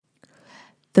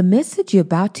The message you're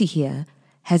about to hear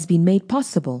has been made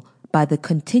possible by the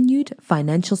continued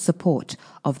financial support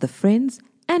of the friends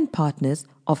and partners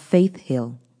of Faith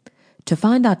Hill. To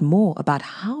find out more about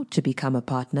how to become a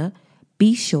partner,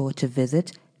 be sure to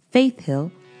visit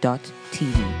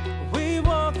faithhill.tv. We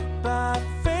walk by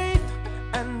faith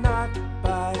and not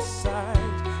by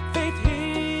sight. Faith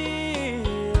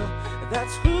Hill,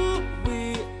 that's who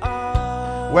we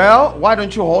are. Well, why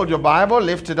don't you hold your Bible,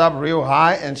 lift it up real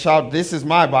high and shout, "This is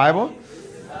my Bible.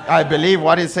 I believe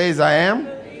what it says I am.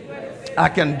 I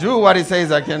can do what it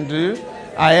says I can do.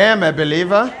 I am a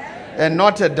believer and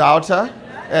not a doubter,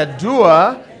 a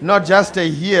doer, not just a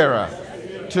hearer."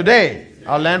 Today,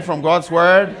 I'll learn from God's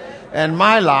word, and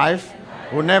my life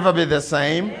will never be the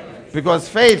same, because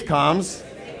faith comes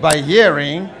by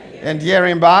hearing, and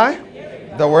hearing by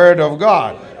the word of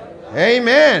God.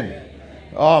 Amen.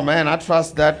 Oh man, I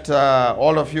trust that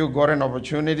all of you got an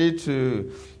opportunity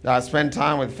to spend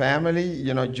time with family.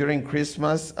 You know, during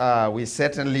Christmas, we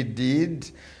certainly did.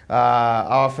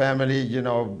 Our family,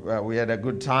 we had a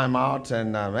good time out,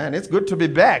 and man, it's good to be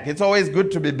back. It's always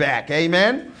good to be back.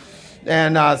 Amen.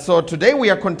 And so today we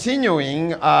are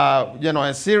continuing,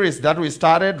 a series that we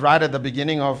started right at the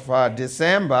beginning of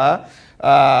December.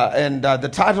 And the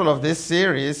title of this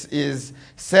series is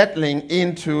Settling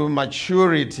into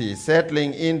Maturity.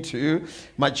 Settling into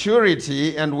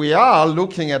Maturity. And we are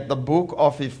looking at the book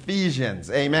of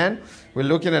Ephesians. Amen. We're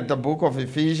looking at the book of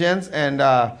Ephesians, and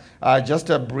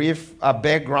just a brief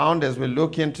background as we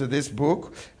look into this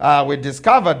book. We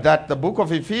discovered that the book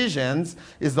of Ephesians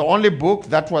is the only book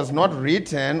that was not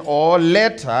written or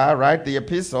letter, right? The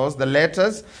epistles, the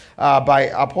letters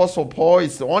by Apostle Paul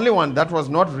is the only one that was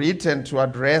not written to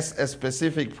address a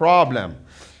specific problem.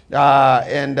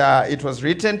 And it was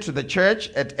written to the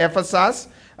church at Ephesus,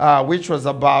 which was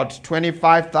about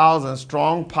 25,000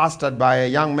 strong, pastored by a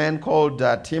young man called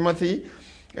Timothy.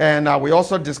 And we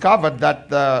also discovered that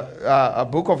the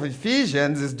book of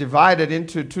Ephesians is divided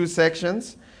into two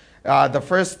sections. The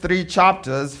first three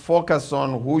chapters focus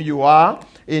on who you are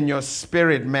in your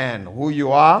spirit man, who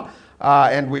you are.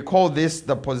 And we call this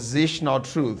the positional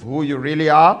truth, who you really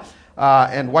are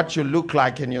and what you look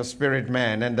like in your spirit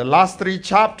man. And the last three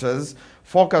chapters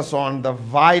focus on the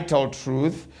vital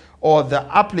truth, or the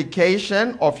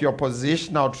application of your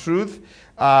positional truth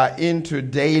into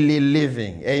daily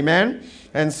living. Amen?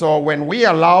 And so when we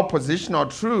allow positional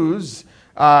truths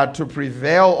to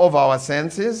prevail over our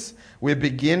senses, we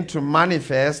begin to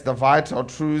manifest the vital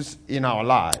truths in our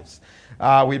lives.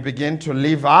 We begin to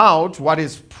live out what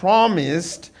is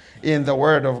promised in the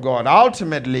Word of God.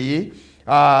 Ultimately,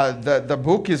 the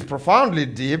book is profoundly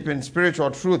deep in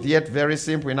spiritual truth, yet very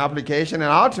simple in application.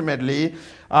 And ultimately,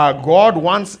 God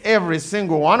wants every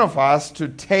single one of us to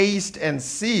taste and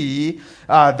see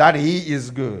that He is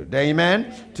good.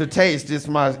 Amen? To taste,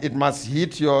 it must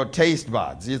hit your taste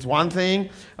buds. It's one thing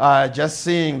just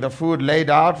seeing the food laid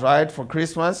out, right, for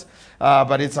Christmas.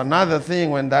 But it's another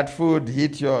thing when that food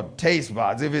hits your taste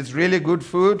buds. If it's really good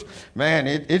food, man,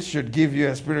 it should give you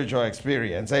a spiritual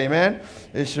experience. Amen?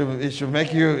 It should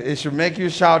make you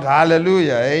shout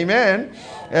hallelujah. Amen?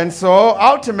 And so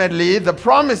ultimately, the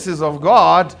promises of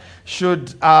God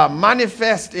should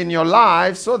manifest in your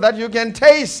life so that you can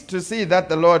taste to see that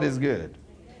the Lord is good.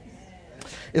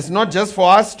 It's not just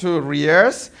for us to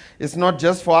rehearse. It's not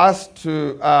just for us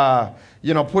to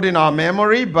put in our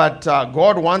memory, but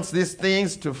God wants these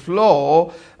things to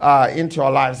flow into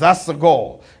our lives. That's the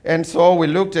goal. And so we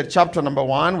looked at chapter number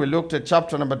 1, we looked at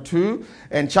chapter number 2,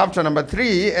 and chapter number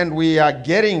 3, and we are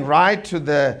getting right to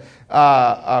the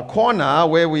corner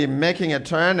where we're making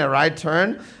a right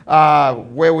turn,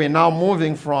 where we're now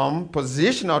moving from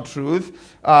positional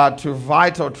truth to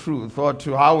vital truth, or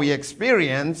to how we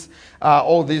experience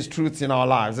all these truths in our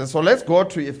lives. And so let's go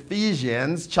to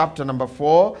Ephesians chapter number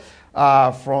 4,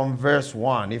 from verse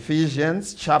 1.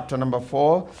 Ephesians chapter number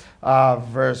 4,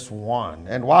 verse 1.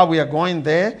 And while we are going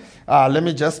there, let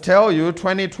me just tell you,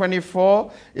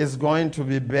 2024 is going to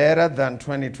be better than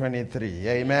 2023.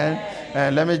 Amen.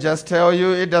 And let me just tell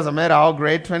you, it doesn't matter how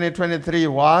great 2023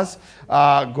 was,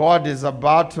 God is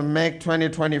about to make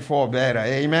 2024 better.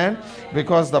 Amen.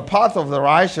 Because the path of the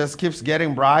righteous keeps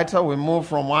getting brighter. We move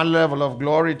from one level of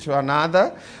glory to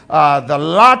another. The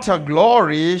latter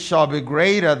glory shall be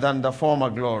greater than the former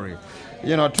glory.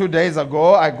 2 days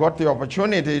ago, I got the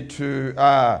opportunity to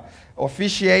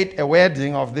officiate a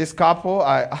wedding of this couple.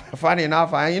 Funny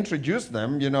enough, I introduced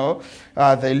them.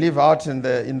 They live out in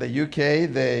the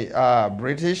UK. They are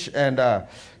British, and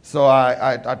So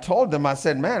I told them, I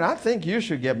said, man, I think you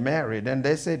should get married. And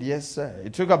they said, yes, sir.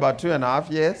 It took about 2.5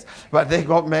 years, but they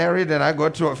got married, and I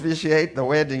got to officiate the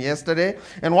wedding yesterday.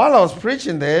 And while I was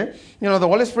preaching there, the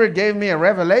Holy Spirit gave me a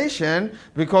revelation,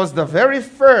 because the very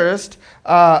first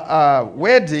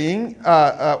wedding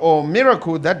or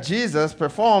miracle that Jesus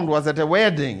performed was at a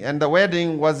wedding. And the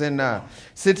wedding was in a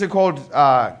city called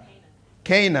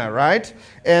Cana, right?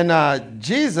 And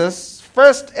Jesus'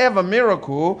 first ever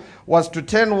miracle was to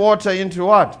turn water into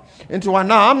what? Into wine.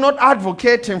 Now, I'm not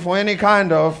advocating for any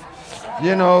kind of,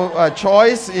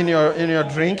 choice in your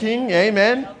drinking.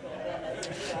 Amen.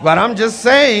 But I'm just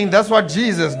saying that's what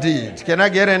Jesus did. Can I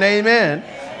get an amen?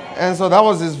 And so that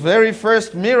was his very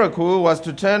first miracle, was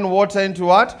to turn water into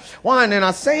what? Wine. And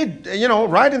I said,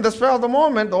 right in the spur of the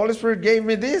moment, the Holy Spirit gave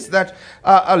me this, that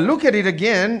I look at it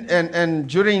again, and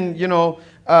during,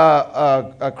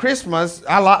 Christmas,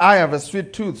 I have a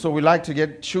sweet tooth, so we like to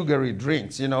get sugary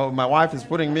drinks. My wife is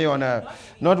putting me on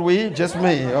not we, just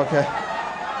me, okay.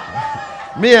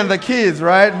 Me and the kids,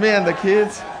 right? Me and the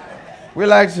kids. We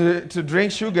like to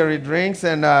drink sugary drinks,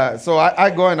 and so I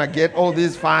go and I get all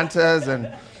these Fantas,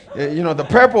 and the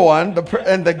purple one,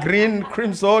 and the green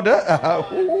cream soda.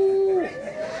 Ooh,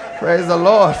 praise the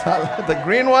Lord. The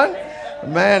green one,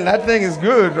 man, that thing is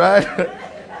good, right?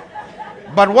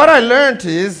 But what I learned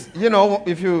is,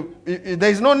 if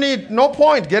there's no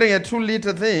point getting a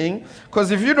 2-liter thing,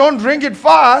 because if you don't drink it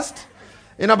fast,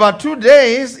 in about 2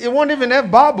 days, it won't even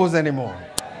have bubbles anymore.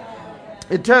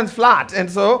 It turns flat. And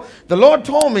so the Lord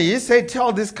told me, he said,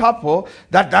 tell this couple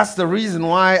that that's the reason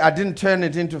why I didn't turn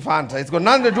it into Fanta. It's got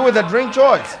nothing to do with the drink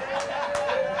choice.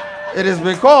 It is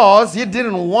because he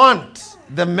didn't want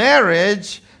the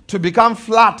marriage to become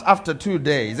flat after 2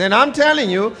 days. And I'm telling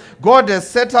you, God has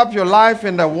set up your life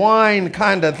in the wine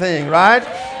kind of thing, right?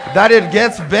 That it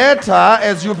gets better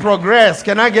as you progress.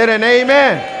 Can I get an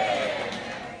amen?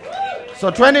 So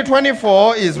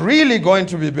 2024 is really going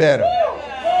to be better.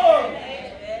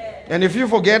 And if you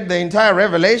forget the entire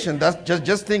Revelation, that's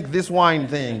just think this wine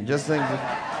thing. Just think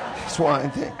this wine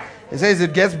thing. It says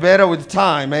it gets better with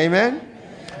time. Amen?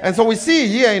 And so we see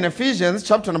here in Ephesians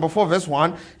chapter number 4, verse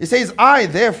 1, it says, I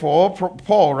therefore,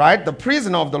 Paul, right, the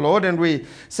prisoner of the Lord. And we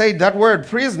say that word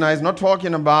prisoner is not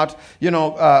talking about,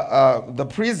 the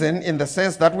prison in the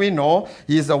sense that we know.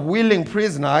 He is a willing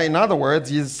prisoner. In other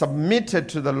words, he is submitted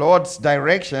to the Lord's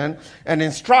direction and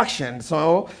instruction.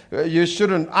 So you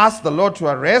shouldn't ask the Lord to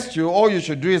arrest you. All you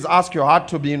should do is ask your heart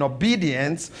to be in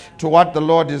obedience to what the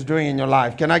Lord is doing in your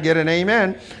life. Can I get an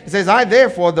amen? It says, I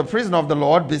therefore, the prisoner of the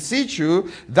Lord, beseech you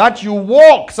that you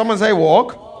walk. Someone say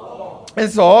walk.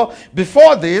 And so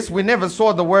before this, we never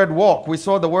saw the word walk. We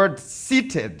saw the word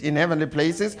seated in heavenly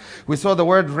places. We saw the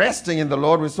word resting in the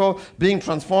Lord. We saw being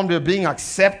transformed, being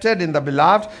accepted in the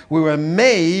beloved. We were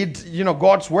made,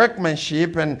 God's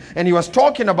workmanship. And he was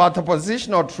talking about the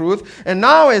positional truth. And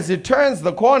now as he turns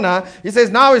the corner, he says,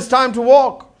 now it's time to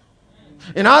walk.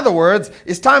 In other words,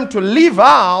 it's time to live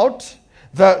out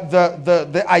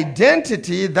the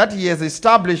identity that he has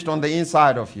established on the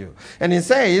inside of you. And he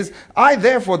says, I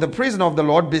therefore, the prisoner of the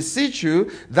Lord, beseech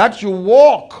you that you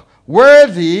walk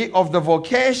worthy of the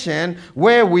vocation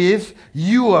wherewith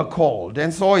you are called.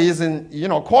 And so he's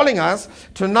calling us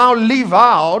to now live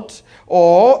out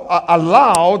or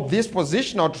allow this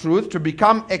positional truth to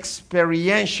become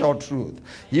experiential truth.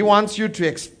 He wants you to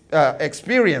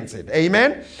experience it.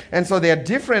 Amen. And so there are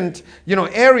different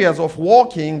areas of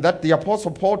walking that the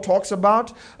Apostle Paul talks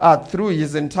about through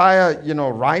his entire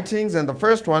writings. And the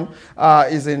first one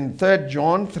is in 3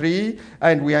 John 3,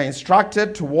 and we are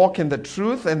instructed to walk in the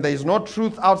truth, and there is no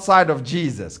truth outside of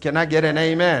Jesus. Can I get an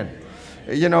amen?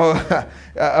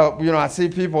 I see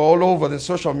people all over the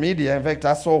social media. In fact,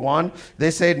 I saw one.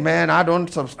 They said, "Man, I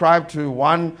don't subscribe to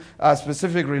one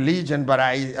specific religion, but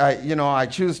I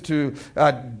choose to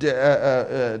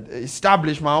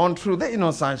establish my own truth." There is no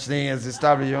such thing as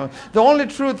establish your own. The only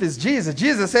truth is Jesus.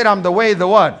 Jesus said, "I'm the way, the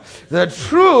what? The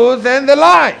truth, and the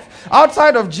life."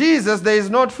 Outside of Jesus, there is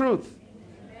no truth.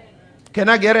 Can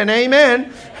I get an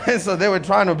amen? And so they were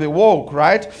trying to be woke,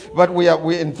 right? But we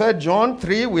in 3 John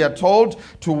 3, we are told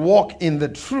to walk in the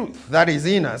truth that is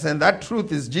in us. And that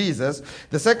truth is Jesus.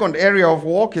 The second area of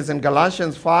walk is in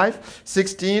Galatians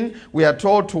 5:16. We are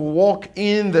told to walk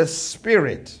in the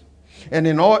Spirit. And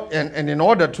in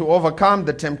order to overcome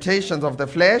the temptations of the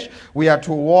flesh, we are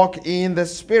to walk in the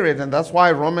Spirit. And that's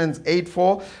why Romans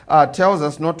 8:4 tells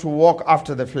us not to walk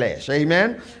after the flesh.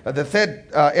 Amen? The third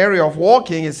area of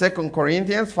walking is 2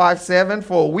 Corinthians 5:7.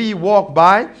 For we walk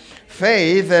by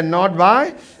faith and not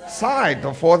by side.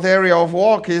 The fourth area of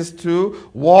walk is to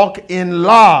walk in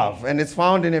love, and it's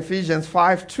found in Ephesians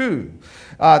 5:2.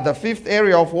 The fifth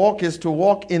area of walk is to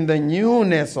walk in the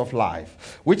newness of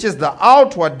life, which is the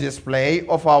outward display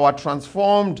of our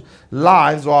transformed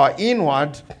lives or our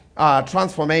inward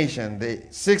transformation. The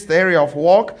sixth area of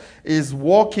walk is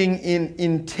walking in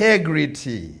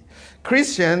integrity.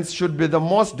 Christians should be the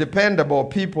most dependable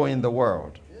people in the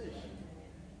world.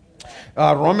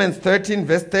 Romans 13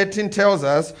 verse 13 tells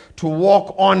us to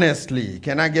walk honestly.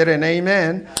 Can I get an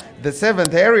amen? The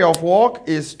seventh area of walk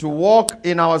is to walk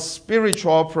in our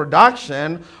spiritual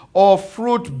production or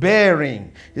fruit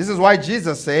bearing. This is why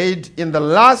Jesus said, in the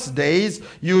last days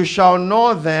you shall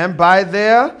know them by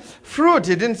their fruit.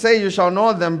 He didn't say you shall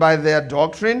know them by their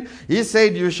doctrine. He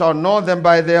said you shall know them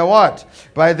by their what?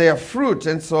 By their fruit.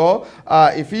 And so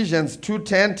Ephesians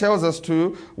 2:10 tells us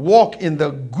to walk in the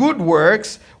good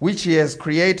works which he has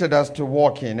created us to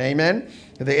walk in. Amen.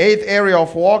 The eighth area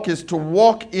of walk is to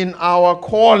walk in our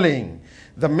calling.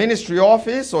 The ministry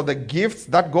office or the gifts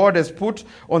that God has put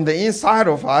on the inside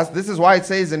of us. This is why it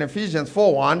says in Ephesians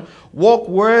 4:1, walk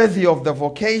worthy of the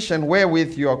vocation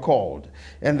wherewith you are called.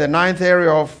 And the ninth area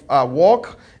of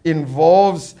walk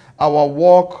involves our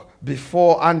walk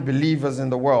before unbelievers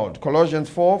in the world. Colossians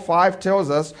 4:5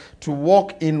 tells us to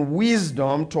walk in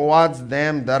wisdom towards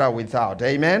them that are without.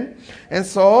 Amen. And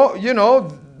so,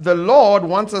 the Lord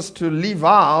wants us to live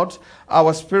out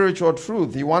our spiritual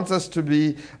truth. He wants us to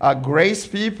be grace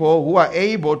people who are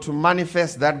able to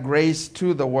manifest that grace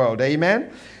to the world. Amen.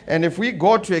 And if we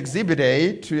go to Exhibit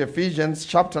A, to Ephesians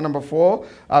chapter number 4,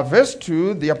 verse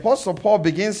 2, the Apostle Paul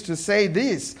begins to say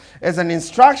this as an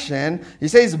instruction. He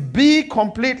says, be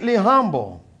completely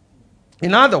humble.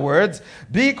 In other words,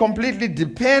 be completely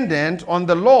dependent on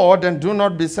the Lord and do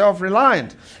not be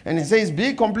self-reliant. And he says,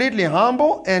 be completely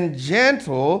humble and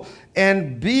gentle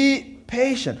and be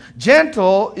patient.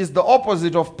 Gentle is the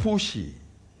opposite of pushy.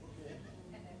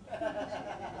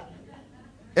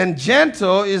 And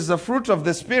gentle is the fruit of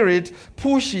the Spirit.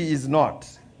 Pushy is not.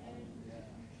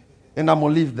 And I'm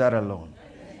going to leave that alone.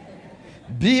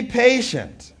 Be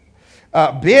patient,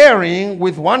 bearing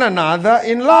with one another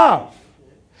in love.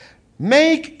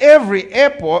 Make every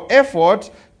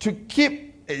effort to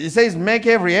keep, he says make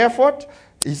every effort.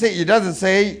 He doesn't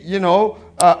say,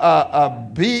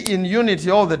 be in unity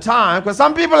all the time, because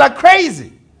some people are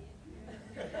crazy.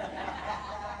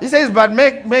 He says, but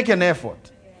make an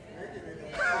effort.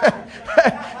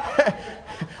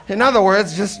 In other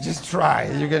words, just try.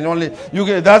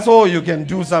 That's all you can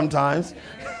do sometimes.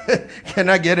 Can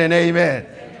I get an amen?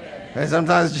 And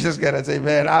sometimes you just gotta say,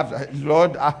 man,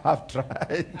 Lord, I have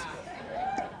tried.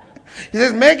 He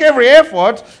says, make every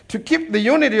effort to keep the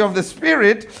unity of the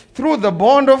Spirit through the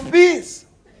bond of peace.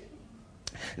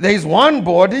 There is one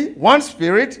body, one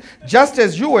Spirit, just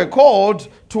as you were called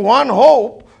to one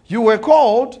hope. You were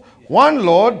called one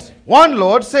Lord,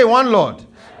 say one Lord.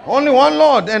 Only one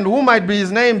Lord, and who might be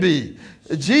his name be?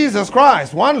 Jesus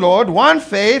Christ. One Lord, one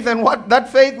faith, and what that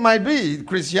faith might be,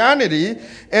 Christianity,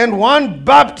 and one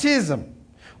baptism.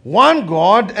 One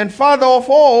God and Father of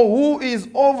all, who is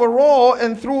over all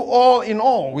and through all in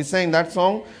all. We sang that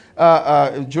song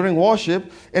during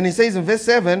worship. And he says in verse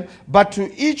 7, but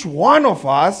to each one of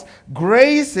us,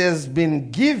 grace has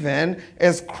been given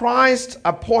as Christ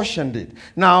apportioned it.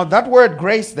 Now, that word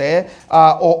grace there,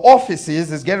 or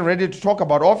offices, is getting ready to talk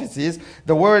about offices.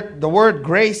 The word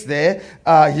grace there,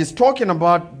 he's talking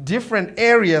about different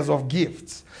areas of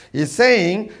gifts. He's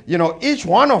saying, each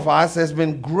one of us has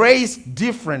been graced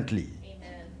differently.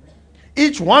 Amen.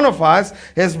 Each one of us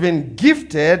has been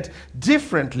gifted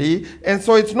differently. And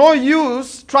so it's no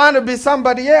use trying to be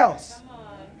somebody else. Come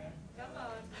on.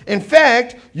 In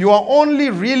fact, you are only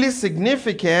really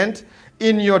significant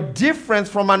in your difference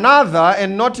from another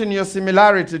and not in your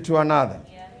similarity to another.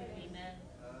 Yeah. Amen.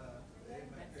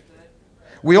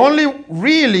 We only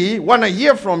really want to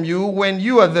hear from you when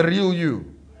you are the real you.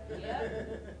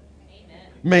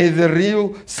 May the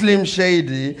real Slim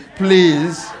Shady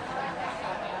please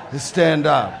stand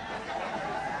up.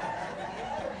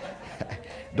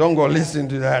 Don't go listen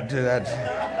to that.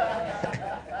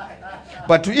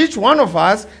 But to each one of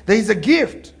us, there is a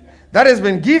gift that has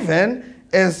been given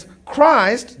as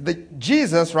Christ,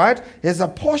 Jesus, right, has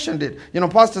apportioned it.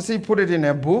 Pastor C put it in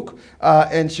a book,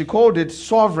 and she called it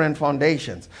Sovereign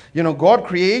Foundations. God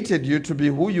created you to be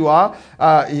who you are.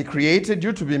 He created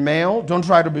you to be male. Don't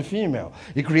try to be female.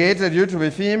 He created you to be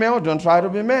female. Don't try to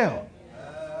be male.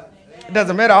 It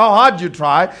doesn't matter how hard you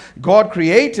try. God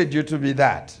created you to be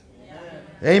that.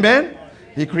 Amen?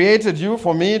 He created you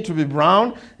for me to be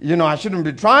brown. I shouldn't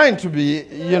be trying to be,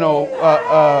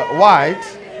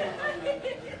 white.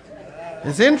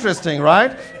 It's interesting,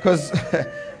 right? Because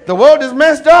the world is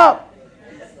messed up.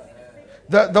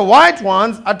 The white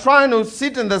ones are trying to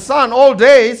sit in the sun all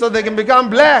day so they can become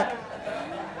black.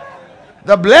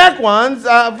 The black ones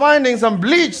are finding some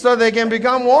bleach so they can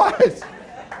become white.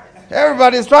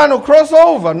 Everybody's trying to cross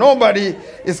over. Nobody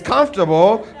is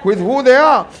comfortable with who they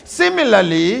are.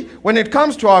 Similarly, when it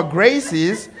comes to our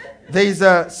graces, there is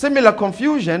a similar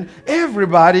confusion.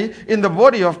 Everybody in the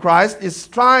body of Christ is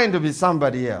trying to be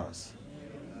somebody else.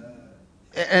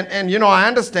 And I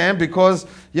understand because,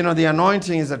 the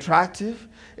anointing is attractive.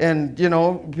 And,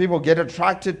 people get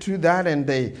attracted to that and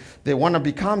they want to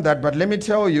become that. But let me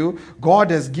tell you, God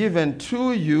has given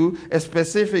to you a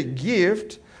specific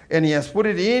gift and he has put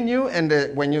it in you.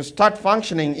 And when you start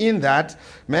functioning in that,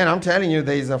 man, I'm telling you,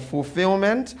 there is a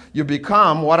fulfillment. You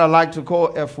become what I like to call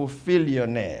a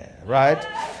fulfillionaire, right?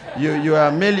 You are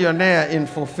a millionaire in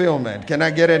fulfillment. Can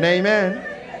I get an amen?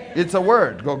 It's a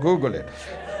word. Go Google it.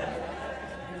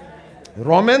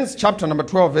 Romans chapter number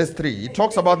 12, verse 3. It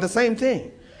talks about the same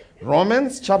thing.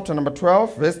 Romans chapter number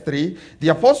 12, verse 3. The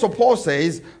Apostle Paul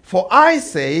says, "For I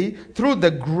say, through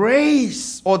the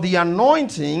grace or the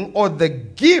anointing or the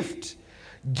gift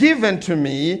given to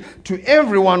me, to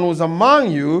everyone who's among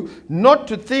you, not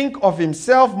to think of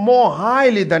himself more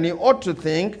highly than he ought to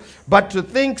think, but to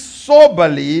think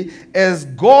soberly, as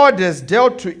God has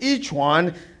dealt to each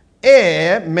one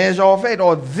a measure of faith,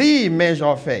 or the measure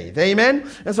of faith." Amen.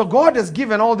 And so God has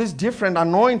given all these different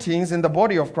anointings in the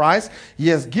body of Christ. He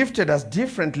has gifted us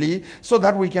differently so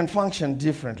that we can function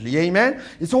differently. Amen.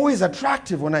 It's always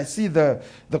attractive when I see the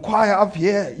choir up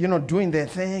here, doing their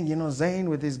thing, Zane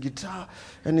with his guitar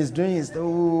and he's doing his,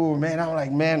 oh man, I'm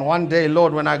like, man, one day,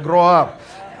 Lord, when I grow up,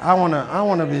 I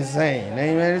wanna be Zane.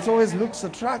 Amen. It always looks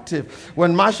attractive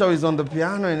when Marshall is on the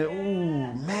piano and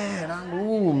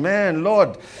oh man,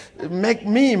 Lord, make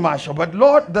me Marshall. But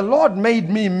Lord, the Lord made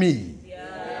me.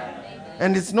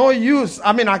 And it's no use.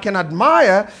 I mean, I can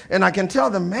admire and I can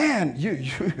tell them, man,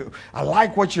 I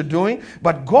like what you're doing,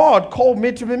 but God called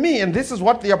me to be me. And this is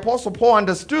what the Apostle Paul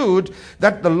understood,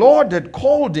 that the Lord had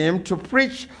called him to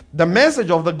preach the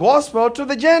message of the gospel to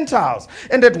the Gentiles.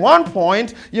 And at one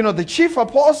point, the chief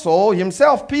apostle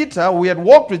himself, Peter, who had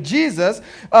walked with Jesus,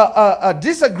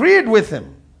 disagreed with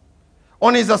him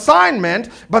on his assignment,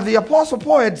 but the Apostle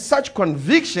Paul had such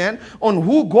conviction on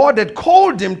who God had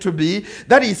called him to be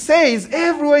that he says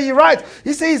everywhere he writes,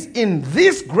 he says, "In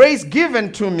this grace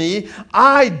given to me,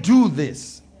 I do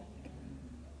this."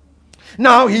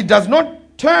 Now, he does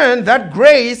not turn that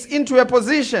grace into a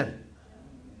position.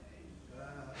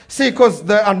 See, because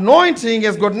the anointing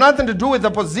has got nothing to do with the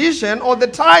position or the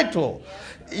title.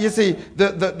 You see,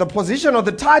 the position or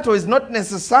the title is not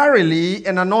necessarily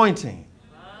an anointing.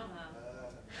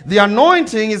 The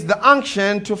anointing is the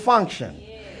unction to function.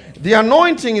 The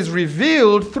anointing is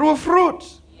revealed through fruit.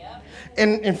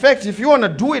 And in fact, if you want to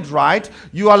do it right,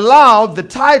 you allow the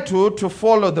title to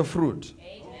follow the fruit.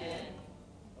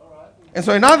 And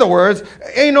so in other words,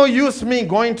 ain't no use me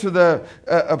going to the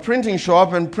printing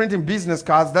shop and printing business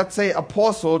cards that say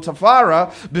Apostle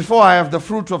Tafara before I have the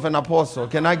fruit of an apostle.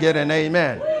 Can I get an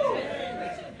amen?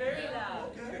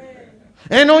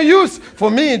 Ain't no use for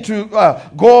me to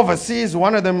go overseas,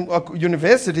 one of them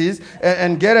universities,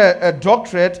 and get a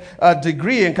doctorate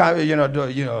degree and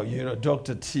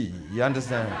Dr. T. You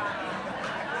understand?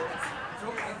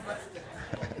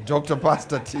 Dr.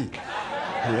 Pastor T.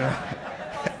 Yeah.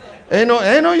 Ain't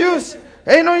no use.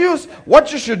 Ain't no use.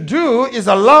 What you should do is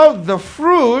allow the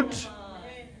fruit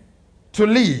to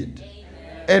lead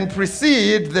and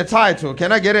precede the title.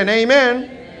 Can I get an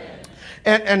amen?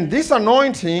 And this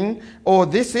anointing or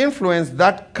this influence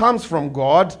that comes from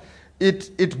God,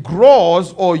 it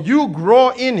grows, or you grow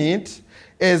in it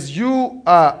as you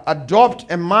adopt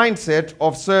a mindset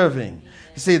of serving.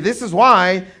 You see, this is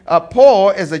why Paul,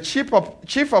 as a chief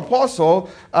apostle,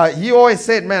 he always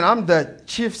said, man, I'm the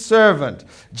chief servant.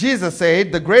 Jesus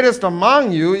said, the greatest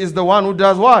among you is the one who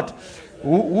does what?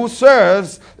 Who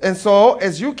serves. And so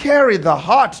as you carry the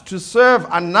heart to serve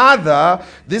another,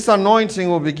 this anointing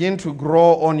will begin to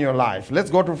grow on your life. Let's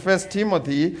go to 1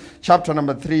 Timothy chapter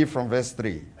number 3 from verse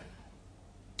 3.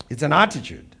 It's an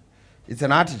attitude. It's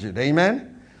an attitude.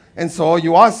 Amen? And so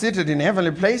you are seated in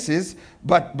heavenly places,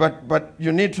 but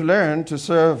you need to learn to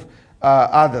serve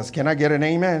others. Can I get an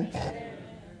amen?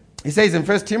 He says in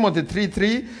 1 Timothy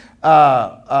 3:3,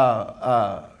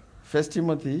 1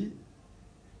 Timothy,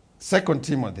 2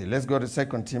 Timothy. Let's go to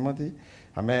 2 Timothy.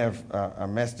 I may have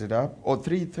messed it up. Or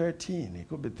 3:13. It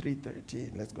could be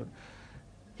 3:13. Let's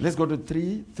go to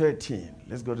 3:13.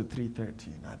 Let's go to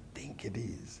 3:13. I think it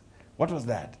is. What was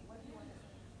that?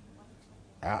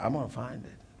 I'm going to find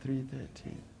it.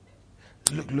 3:13.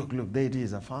 Look, there it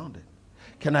is. I found it.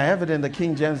 Can I have it in the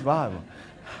King James Bible?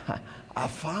 I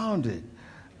found it.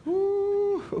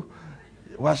 Ooh.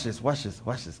 Watch this.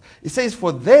 It says,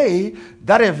 for they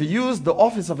that have used the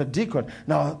office of a deacon.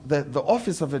 Now, the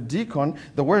office of a deacon,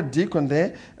 the word deacon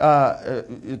there,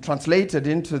 translated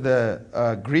into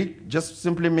the Greek, just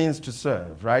simply means to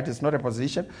serve, right? It's not a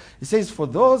position. It says, for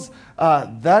those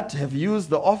that have used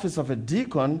the office of a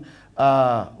deacon,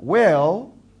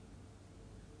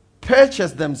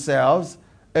 purchase themselves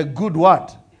a good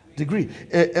what? Degree.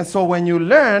 And so when you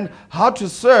learn how to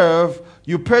serve,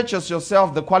 you purchase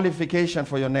yourself the qualification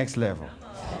for your next level.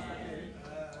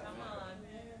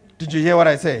 Did you hear what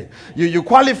I said? You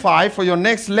qualify for your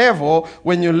next level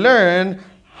when you learn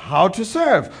how to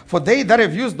serve. For they that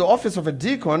have used the office of a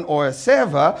deacon or a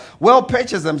server will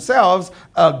purchase themselves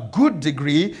a good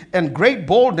degree and great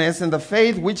boldness in the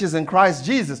faith which is in Christ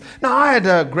Jesus. Now, I had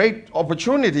a great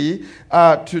opportunity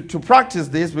to practice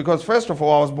this because, first of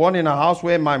all, I was born in a house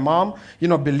where my mom,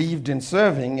 believed in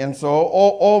serving. And so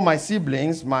all my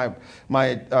siblings, my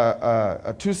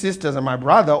two sisters and my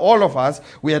brother, all of us,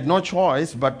 we had no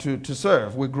choice but to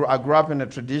serve. I grew up in a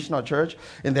traditional church,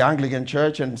 in the Anglican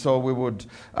church, and so we would,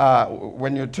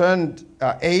 when you turned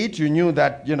 8, you knew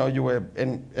that, you were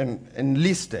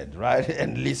enlisted, right?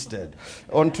 Enlisted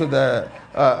onto the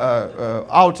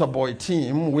altar boy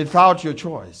team without your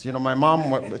choice. My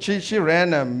mom, she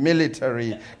ran a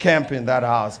military camp in that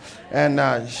house. And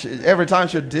every time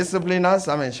she would discipline us,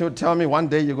 she would tell me, one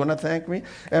day you're going to thank me.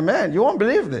 And man, you won't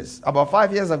believe this. About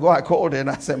 5 years ago, I called her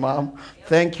and I said, Mom,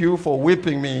 thank you for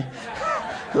whipping me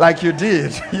like you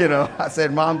did. I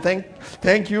said, Mom,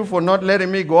 thank you for not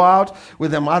letting me go out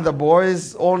with them other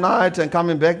boys all night and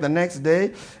coming back the next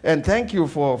day. And thank you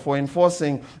for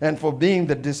enforcing and for being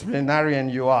the disciplinarian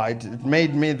you are. It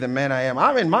made me the man I am.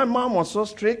 My mom was so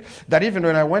strict that even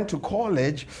when I went to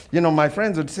college, my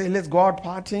friends would say, let's go out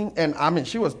partying. And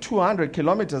she was 200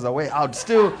 kilometers away. I'd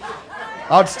still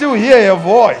hear her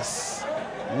voice.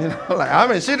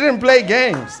 She didn't play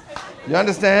games. You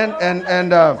understand?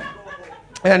 And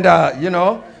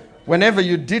whenever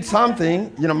you did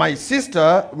something, my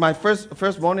sister, my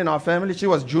firstborn in our family, she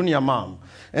was junior mom.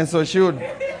 And so she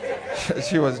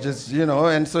was just,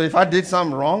 and so if I did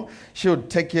something wrong, she would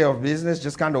take care of business,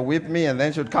 just kind of whip me, and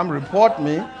then she would come report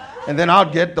me, and then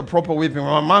I'd get the proper whipping. When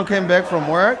my mom came back from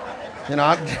work,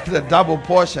 I'd get the double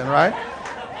portion, right?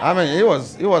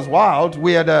 It was wild.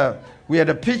 We had a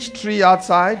peach tree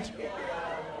outside.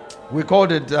 We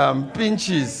called it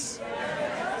pinches.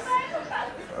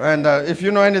 And if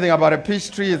you know anything about a peach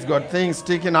tree, it's got things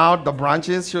sticking out. The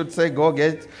branches should say, go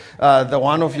get the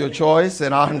one of your choice.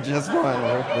 And I'm just going to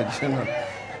work with,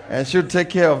 And she'd take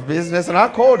care of business. And I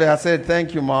called her. I said,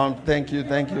 thank you, Mom. Thank you.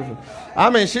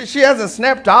 She hasn't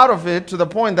snapped out of it to the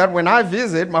point that when I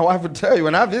visit, my wife would tell you,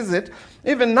 when I visit,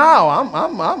 even now,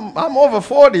 I'm over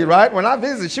 40, right? When I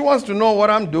visit, she wants to know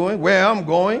what I'm doing, where I'm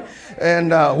going,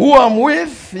 and who I'm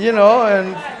with,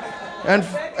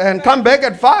 and come back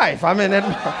at 5.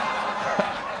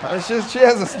 She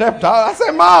hasn't stepped out. I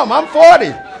said, Mom, I'm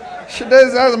 40. She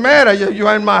doesn't matter.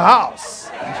 You're in my house.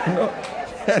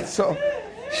 And so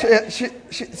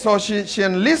she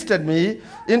enlisted me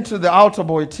into the altar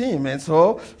boy team. And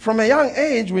so from a young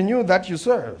age, we knew that you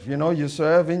serve. You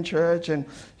serve in church and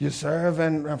you serve.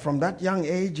 And from that young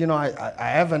age, I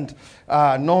haven't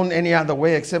known any other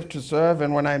way except to serve.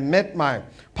 And when I met my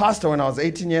pastor when I was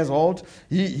 18 years old,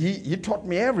 he taught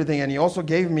me everything, and he also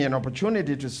gave me an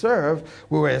opportunity to serve.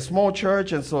 We were a small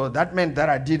church, and so that meant that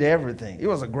I did everything. It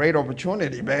was a great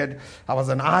opportunity, man. I was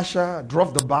an usher,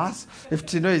 drove the bus. If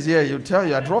Tino is here, he'll tell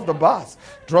you, I drove the bus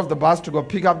to go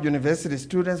pick up university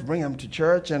students, bring them to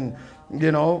church, and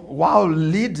while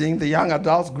leading the young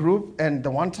adults group. And the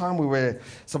one time we were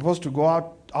supposed to go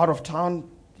out of town,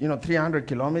 300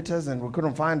 kilometers, and we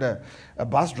couldn't find a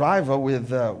bus driver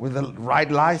with a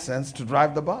right license to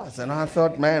drive the bus. And I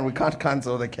thought, man, we can't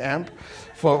cancel the camp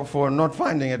for not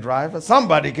finding a driver.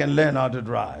 Somebody can learn how to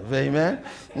drive, amen?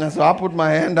 And so I put my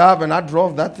hand up, and I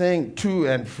drove that thing to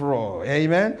and fro,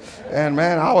 amen? And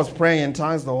man, I was praying in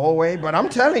tongues the whole way. But I'm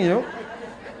telling you,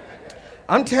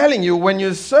 when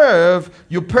you serve,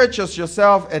 you purchase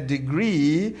yourself a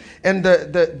degree. And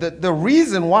the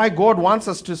reason why God wants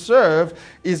us to serve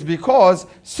is because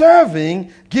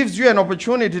serving gives you an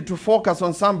opportunity to focus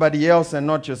on somebody else and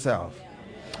not yourself.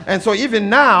 And so even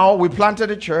now, we planted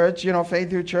a church,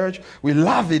 Faith Hill Church. We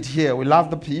love it here. We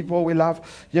love the people. We love,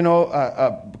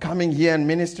 coming here and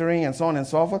ministering and so on and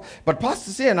so forth. But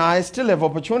Pastor C and I still have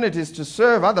opportunities to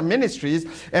serve other ministries,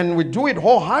 and we do it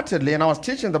wholeheartedly. And I was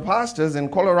teaching the pastors in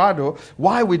Colorado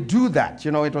why we do that.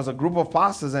 It was a group of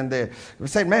pastors, and they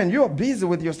said, man, you're busy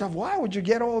with your stuff. Why would you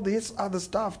get all this other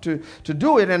stuff to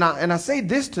do it? And I say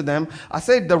this to them. I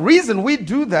said, the reason we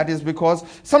do that is because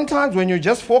sometimes when you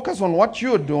just focus on what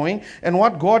you're doing and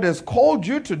what God has called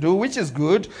you to do, which is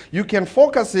good, you can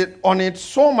focus on it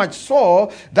so much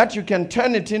so that you can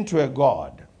turn it into a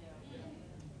God.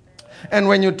 And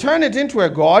when you turn it into a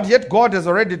God, yet God has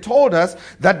already told us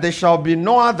that there shall be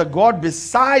no other God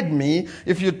beside me.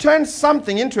 If you turn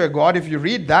something into a God, if you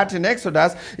read that in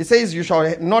Exodus, it says you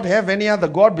shall not have any other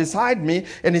God beside me.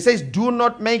 And it says, do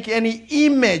not make any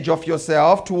image of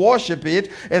yourself to worship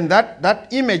it. And that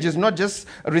image is not just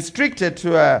restricted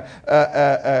to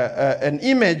an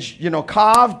image,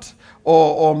 carved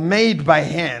or made by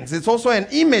hands. It's also an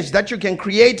image that you can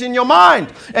create in your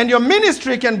mind. And your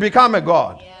ministry can become a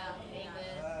God.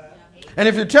 And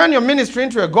if you turn your ministry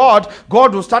into a God,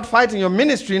 God will start fighting your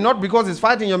ministry, not because he's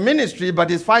fighting your ministry, but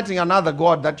he's fighting another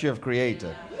God that you have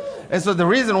created. And so the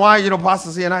reason why,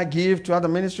 Pastor C and I give to other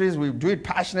ministries, we do it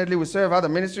passionately, we serve other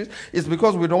ministries, is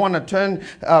because we don't want to turn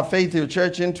Faith Hill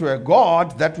Church into a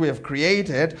God that we have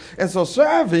created. And so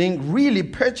serving really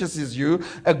purchases you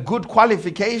a good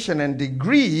qualification and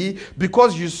degree,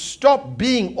 because you stop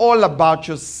being all about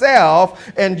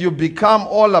yourself and you become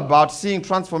all about seeing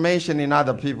transformation in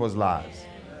other people's lives.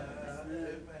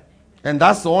 And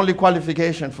that's the only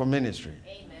qualification for ministry.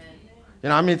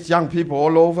 I meet young people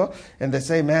all over, and they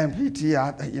say, man, PT,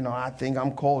 I think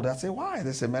I'm called. I say, why?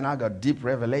 They say, man, I got deep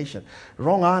revelation.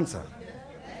 Wrong answer.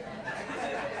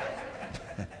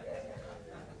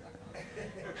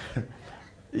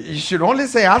 You should only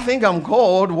say, I think I'm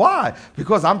called. Why?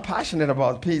 Because I'm passionate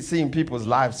about seeing people's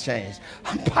lives change.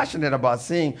 I'm passionate about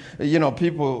seeing,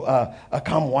 people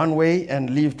come one way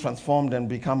and leave transformed and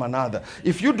become another.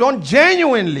 If you don't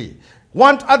genuinely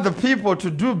want other people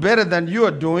to do better than you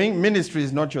are doing, ministry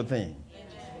is not your thing.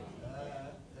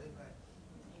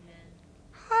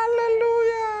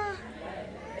 Hallelujah.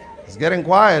 It's getting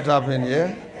quiet up in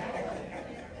here.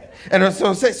 And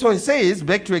so it says,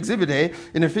 back to Exhibit A,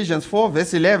 in Ephesians 4,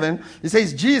 verse 11, it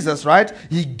says Jesus, right?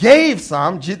 He gave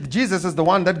some. Jesus is the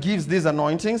one that gives these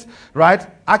anointings, right?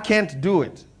 I can't do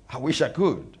it. I wish I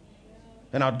could.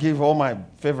 And I'd give all my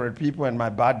favorite people and my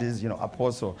buddies,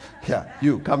 apostle. Yeah,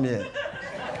 you, come here.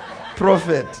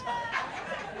 Prophet.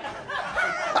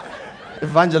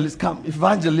 Evangelist, come.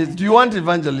 Evangelist. Do you want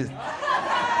evangelist?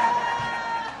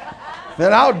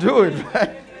 Then I'll do it,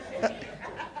 right?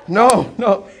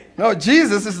 No.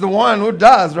 Jesus is the one who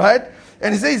does, right?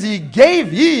 And he says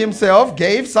he himself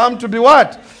gave some to be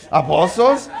what?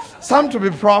 Apostles, some to be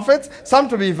prophets, some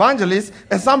to be evangelists,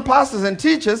 and some pastors and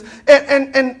teachers.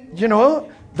 And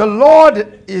the Lord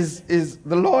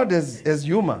is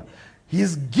humor.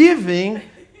 His giving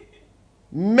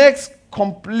makes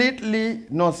completely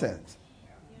no sense.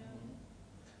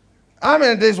 I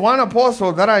mean, there's one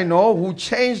apostle that I know who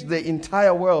changed the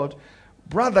entire world.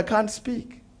 Brother can't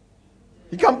speak.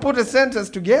 He can't put a sentence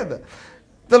together.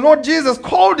 The Lord Jesus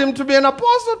called him to be an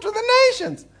apostle to the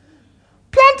nations.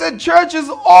 Planted churches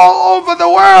all over the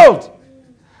world.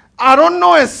 I don't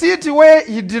know a city where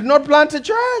he did not plant a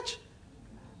church.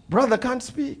 Brother can't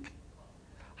speak.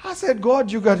 I said,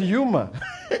 God, you got humor.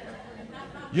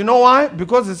 You know why?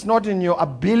 Because it's not in your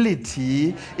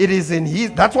ability. It is in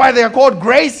his. That's why they are called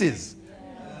graces.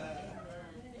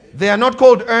 They are not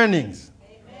called earnings.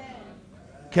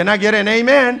 Can I get an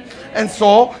amen? And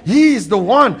so he is the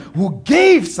one who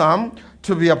gave some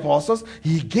to be apostles.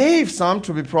 He gave some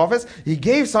to be prophets. He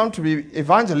gave some to be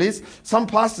evangelists, some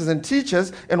pastors and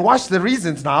teachers. And watch the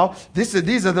reasons now. These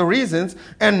are the reasons.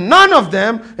 And none of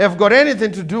them have got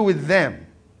anything to do with them.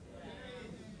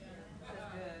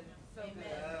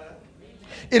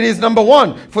 It is number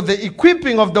one, for the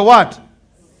equipping of the what?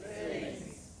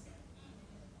 Saints.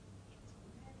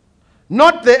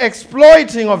 Not the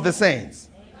exploiting of the saints.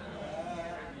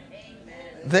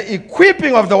 The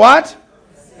equipping of the what?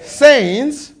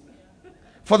 Saints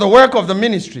for the work of the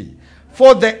ministry.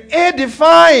 For the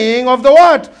edifying of the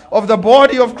what? Of the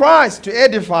body of Christ. To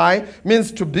edify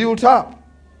means to build up.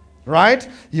 Right?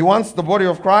 He wants the body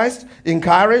of Christ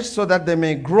encouraged so that they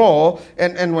may grow.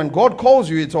 And when God calls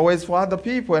you, it's always for other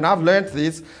people. And I've learned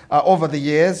this over the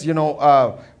years.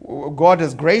 God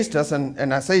has graced us.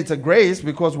 And I say it's a grace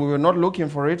because we were not looking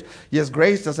for it. He has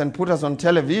graced us and put us on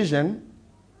television.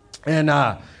 And,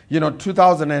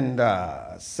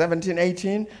 2017,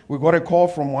 18, we got a call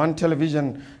from one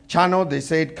television channel. They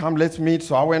said, come, let's meet.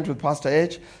 So I went with Pastor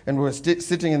H, and we were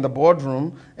sitting in the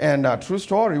boardroom. And true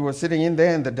story, we were sitting in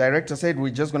there, and the director said,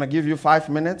 we're just going to give you 5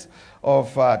 minutes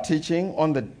of teaching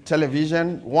on the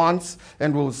television once,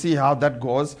 and we'll see how that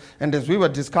goes. And as we were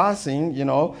discussing,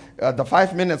 the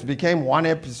 5 minutes became one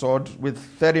episode with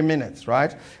 30 minutes,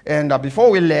 right? And before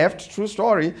we left, true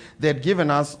story, they'd given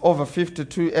us over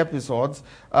 52 episodes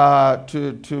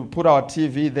to put our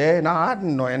TV there. Now, I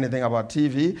didn't know anything about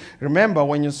TV. Remember,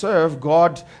 when you serve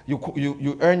God,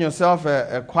 you earn yourself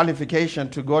a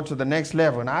qualification to go to the next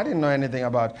level. And I didn't know anything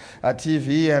about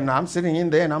TV, and I'm sitting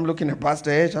in there, and I'm looking at Pastor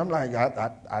H. I'm like,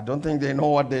 I don't think they know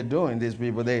what they're doing, these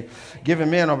people. They giving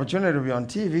me an opportunity to be on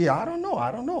TV. I don't know.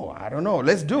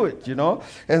 Let's do it,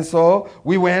 And so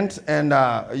we went, and,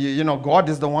 God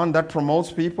is the one that promotes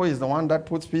people. He's the one that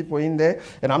puts people in there.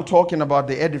 And I'm talking about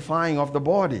the edifying of the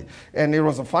body. And it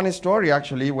was a funny story,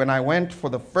 actually. When I went for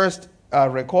the first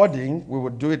recording, we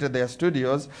would do it at their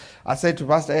studios. I said to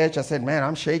Pastor H, I said, man,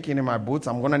 I'm shaking in my boots.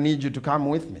 I'm going to need you to come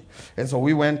with me. And so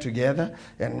we went together,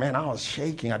 and man, I was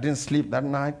shaking. I didn't sleep that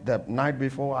night. The night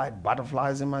before, I had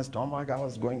butterflies in my stomach. I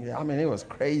was going, it was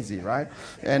crazy, right?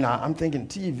 And I'm thinking,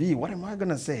 TV, what am I going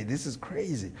to say? This is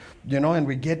crazy. And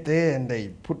we get there, and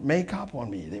they put makeup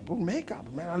on me.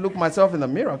 Man, I looked myself in the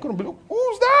mirror. I couldn't believe,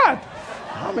 who's that?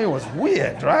 It was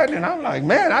weird, right? And I'm like,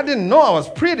 man, I didn't know I was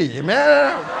pretty,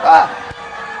 man.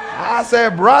 I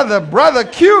said, brother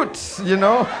cute,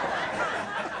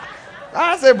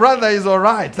 I said, brother is all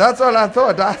right. That's all I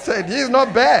thought. I said, he's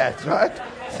not bad, right?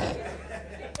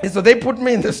 And so they put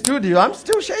me in the studio. I'm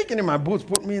still shaking in my boots.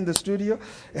 Put me in the studio,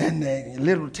 and a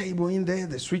little table in there.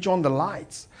 They switch on the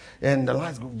lights, and the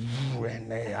lights go,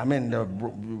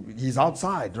 and he's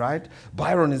outside, right?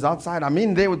 Byron is outside. I'm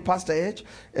in there with Pastor H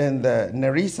and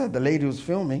Nerissa, the lady who's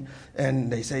filming,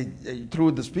 and they say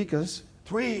through the speakers,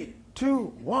 3,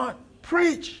 2, 1,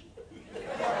 preach.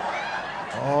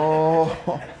 Oh,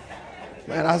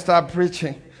 man, I start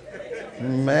preaching.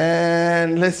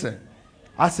 Man, listen.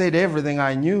 I said everything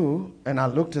I knew, and I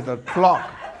looked at the clock.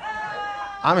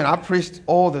 I preached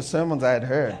all the sermons I had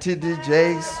heard. T.D.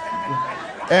 Jakes,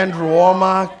 Andrew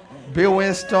Womack, Bill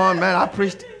Winston. Man, I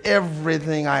preached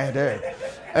everything I had heard.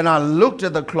 And I looked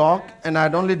at the clock, and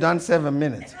I'd only done 7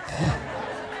 minutes.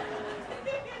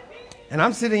 And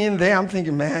I'm sitting in there, I'm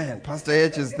thinking, man, Pastor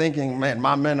H is thinking, man,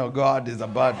 my man of God is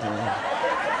about to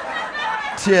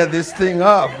tear this thing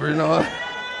up,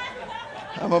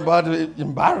 I'm about to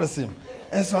embarrass him.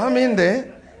 And so I'm in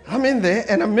there,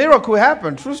 and a miracle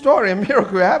happened. True story, a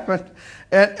miracle happened.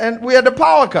 And we had a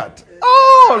power cut.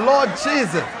 Oh, Lord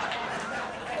Jesus.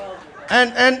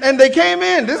 And they came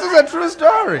in. This is a true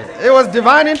story. It was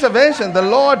divine intervention. The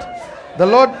Lord,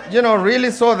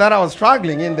 really saw that I was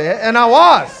struggling in there. And I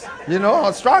was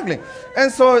struggling. And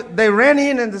so they ran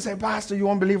in and they said, Pastor, you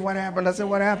won't believe what happened. I said,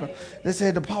 what happened? They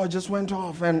said the power just went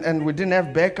off and we didn't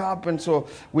have backup. And so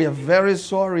we are very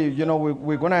sorry.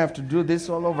 We're going to have to do this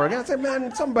all over again. I said,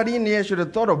 man, somebody in here should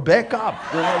have thought of backup.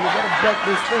 You got to back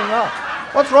this thing up.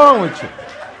 What's wrong with you?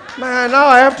 Man, now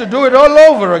I have to do it all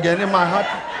over again in my heart.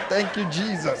 Thank you,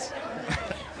 Jesus.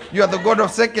 You are the God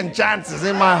of second chances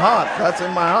in my heart. That's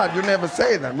in my heart. You never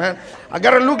say that, man. I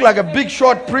got to look like a big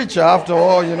short preacher after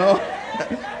all,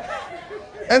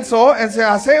 And so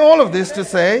I say all of this to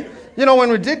say, when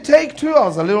we did take 2, I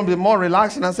was a little bit more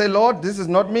relaxed. And I say, Lord, this is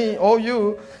not me, oh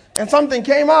you. And something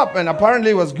came up. And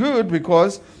apparently it was good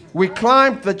because we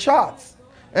climbed the charts.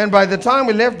 And by the time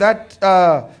we left that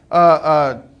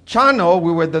channel,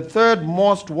 we were the 3rd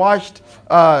most watched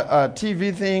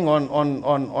TV thing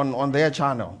on their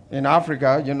channel in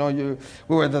Africa.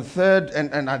 We were the 3rd,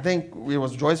 and I think it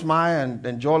was Joyce Meyer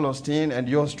and Joel Osteen and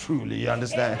yours truly. You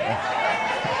understand?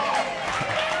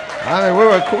 We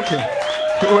were cooking.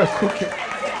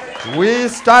 We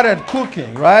started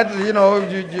cooking, right?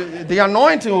 The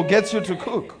anointing will get you to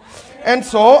cook. And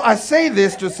so I say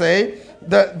this to say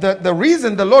the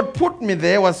reason the Lord put me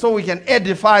there was so we can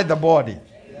edify the body.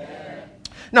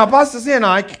 Now, Pastor C and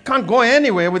I can't go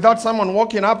anywhere without someone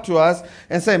walking up to us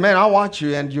and say, man, I watch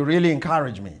you and you really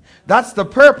encourage me. That's the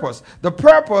purpose. The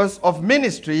purpose of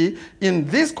ministry in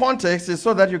this context is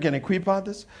so that you can equip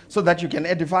others, so that you can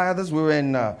edify others. We were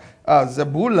in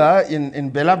Zabula in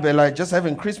Bela Bela just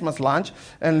having Christmas lunch,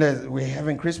 and we're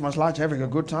having Christmas lunch, having a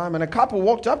good time. And a couple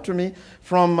walked up to me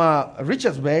from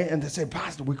Richards Bay, and they said,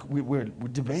 Pastor, we're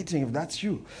debating if that's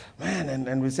you. Man,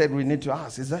 and we said, we need to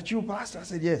ask, is that you, Pastor? I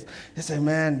said, yes. They said,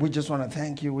 man, we just want to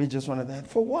thank you. We just want to thank.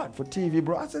 For what? For TV,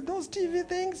 bro? I said, those TV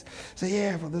things? I said,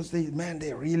 yeah, for those things. Man,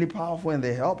 they're really powerful. powerful and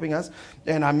they're helping us.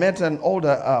 And I met an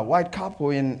older white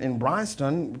couple in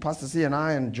Bryanston. Pastor C and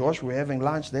I and Josh were having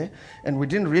lunch there. And we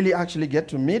didn't really actually get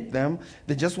to meet them.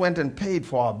 They just went and paid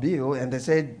for our bill. And they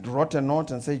said, wrote a note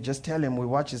and said, just tell him we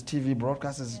watch his TV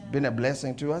broadcast. It's been a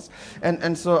blessing to us.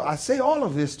 And so I say all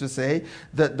of this to say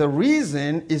that the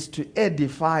reason is to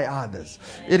edify others.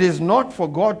 It is not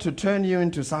for God to turn you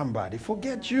into somebody.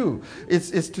 Forget you.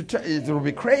 It will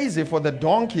be crazy for the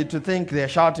donkey to think they're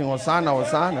shouting Hosanna,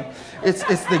 Hosanna. It's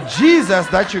the Jesus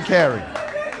that you carry.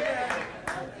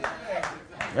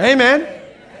 Amen.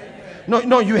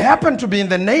 No, you happen to be in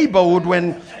the neighborhood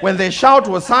when they shout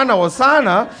Hosanna,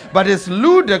 Hosanna, but it's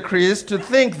ludicrous to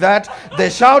think that they're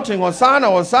shouting Hosanna,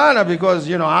 Hosanna because,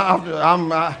 I'm...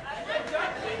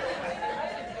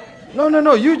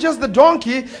 No, you're just the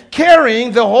donkey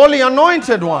carrying the holy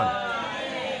anointed one.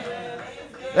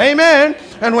 Amen.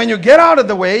 And when you get out of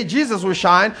the way, Jesus will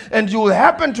shine, and you will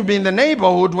happen to be in the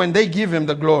neighborhood when they give him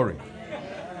the glory.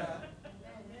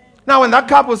 Now, when that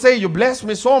couple say, you blessed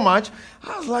me so much,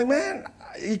 I was like, man,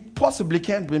 it possibly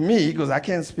can't be me because I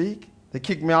can't speak. They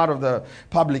kicked me out of the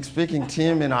public speaking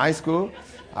team in high school.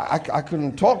 I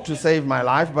couldn't talk to save my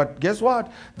life, but guess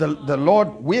what? The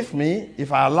Lord with me,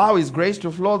 if I allow his grace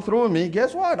to flow through me,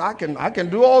 guess what? I can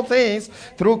do all things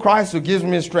through Christ who gives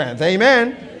me strength.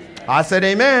 Amen. I said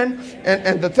amen.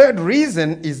 And the third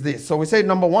reason is this. So we say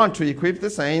number 1, to equip the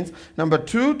saints. Number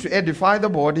 2, to edify the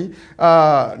body.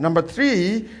 Number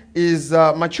 3 is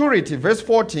maturity. Verse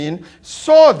 14,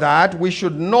 so that we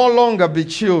should no longer be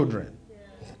children.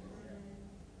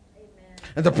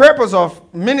 And the purpose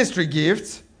of ministry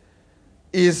gifts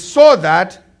is so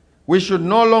that we should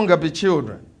no longer be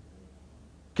children.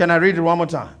 Can I read it one more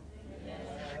time?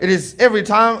 It is every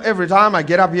time I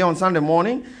get up here on Sunday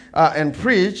morning and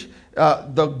preach,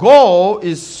 the goal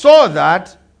is so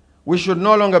that we should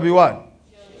no longer be what?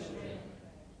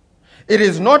 It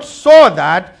is not so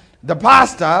that the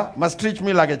pastor must treat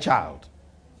me like a child.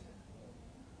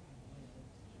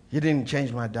 He didn't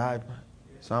change my diaper,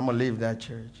 so I'm going to leave that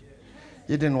church.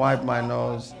 He didn't wipe my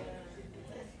nose.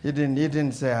 He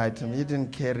didn't say hi to me. He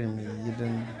didn't carry me.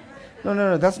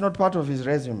 No, that's not part of his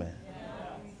resume.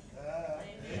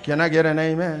 Can I get an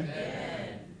amen?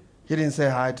 He didn't say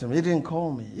hi to me. He didn't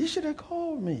call me. He should have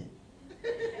called me.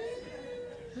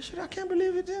 I can't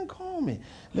believe he didn't call me.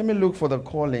 Let me look for the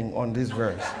calling on this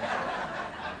verse.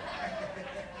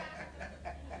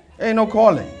 Ain't no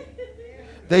calling.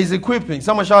 There is equipping.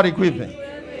 Someone shout equipping.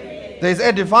 There is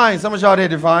edifying. Someone shout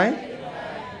edifying.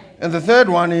 And the third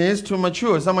one is to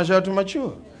mature. Someone shout to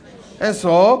mature. And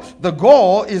so the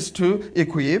goal is to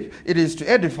equip. It is to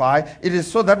edify. It is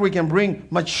so that we can bring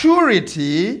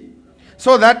maturity,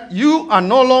 so that you are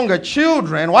no longer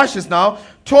children, watch this now,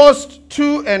 tossed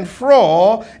to and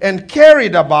fro and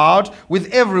carried about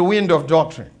with every wind of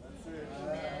doctrine.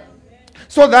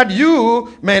 So that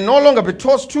you may no longer be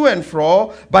tossed to and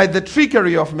fro by the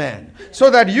trickery of man. So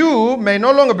that you may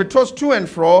no longer be tossed to and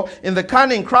fro in the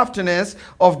cunning craftiness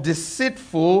of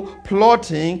deceitful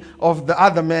plotting of the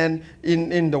other men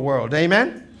in the world.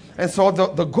 Amen? And so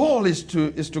the goal is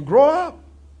to grow up.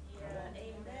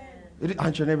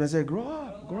 Aren't your neighbor and say, grow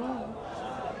up, grow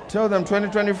up. Tell them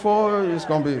 2024 is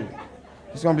going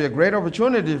to be a great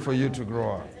opportunity for you to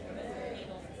grow up.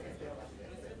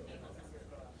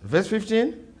 Verse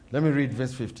 15. Let me read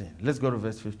verse 15. Let's go to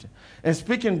verse 15. And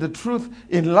speaking the truth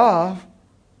in love,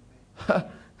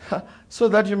 so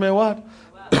that you may what?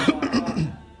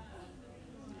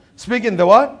 Speaking the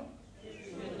what?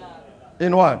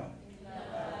 In what?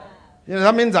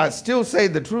 That means I still say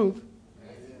the truth.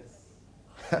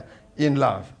 In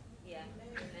love.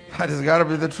 That has got to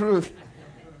be the truth.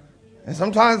 And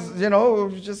sometimes,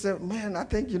 we just say, man, I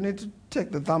think you need to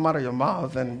take the thumb out of your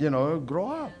mouth and, grow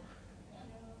up.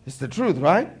 It's the truth,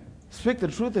 right? Speak the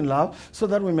truth in love so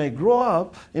that we may grow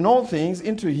up in all things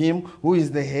into him who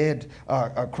is the head,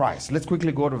 Christ. Let's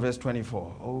quickly go to verse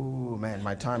 24. Oh, man,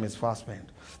 my time is fast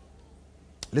spent.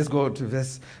 Let's go to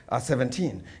verse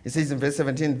 17. It says in verse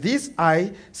 17, this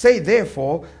I say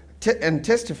therefore, and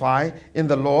testify in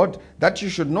the Lord that you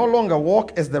should no longer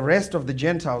walk as the rest of the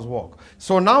Gentiles walk.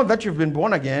 So now that you've been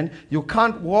born again, you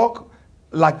can't walk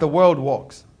like the world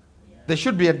walks. There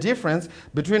should be a difference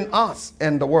between us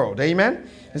and the world. Amen?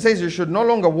 It says you should no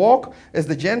longer walk as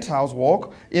the Gentiles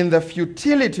walk in the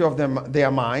futility of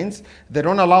their minds. They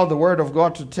don't allow the word of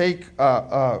God to take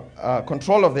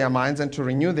control of their minds and to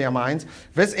renew their minds.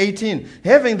 Verse 18,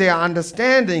 having their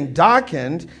understanding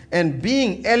darkened and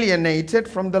being alienated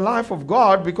from the life of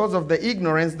God because of the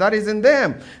ignorance that is in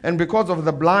them and because of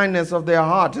the blindness of their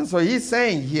heart. And so he's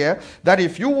saying here that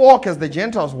if you walk as the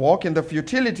Gentiles walk in the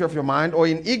futility of your mind or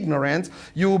in ignorance,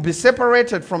 you will be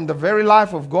separated from the very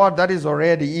life of God that is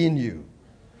already in you.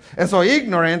 And so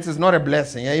ignorance is not a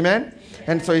blessing. Amen?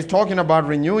 And so he's talking about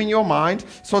renewing your mind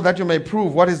so that you may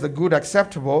prove what is the good,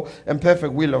 acceptable, and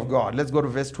perfect will of God. Let's go to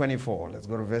verse 24. Let's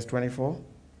go to verse 24.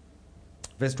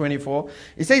 Verse 24.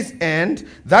 It says, and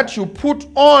that you put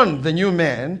on the new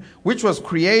man, which was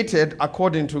created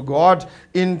according to God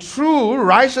in true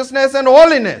righteousness and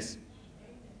holiness.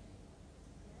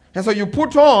 And so you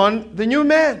put on the new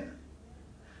man.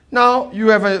 Now, you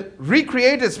have a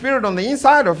recreated spirit on the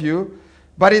inside of you,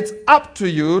 but it's up to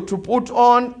you to put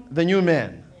on the new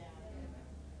man.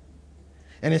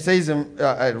 And it says,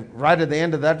 right at the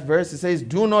end of that verse, it says,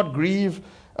 do not grieve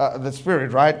the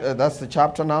spirit, right? That's the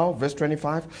chapter now, verse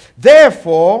 25.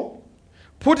 Therefore,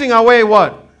 putting away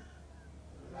what?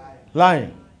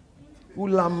 Lying.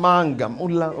 Ulamanga.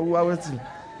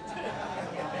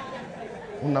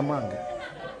 Ulamanga.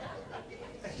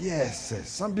 Yes,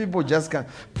 some people just can't.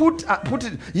 Put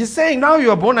it. He's saying now you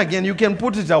are born again, you can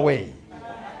put it away.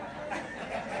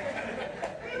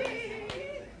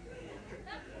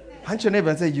 Punch your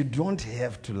neighbor and say, you don't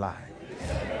have to lie.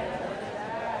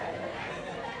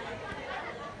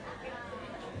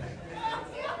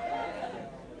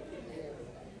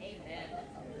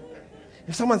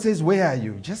 If someone says, where are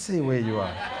you? Just say where you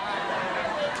are.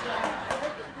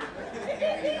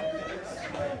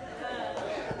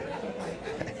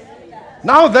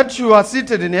 Now that you are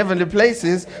seated in heavenly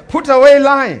places, put away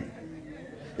lying.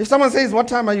 If someone says, what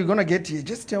time are you going to get here?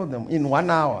 Just tell them, in 1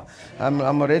 hour. I'm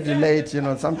already late,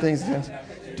 some things.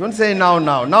 Don't say now.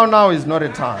 Now is not a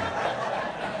time.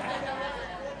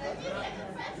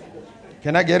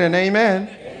 Can I get an amen?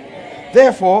 Amen.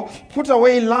 Therefore, put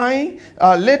away lying.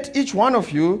 Let each one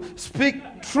of you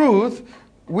speak truth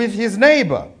with his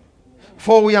neighbor.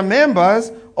 For we are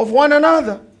members of one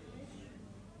another.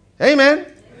 Amen.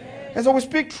 And so we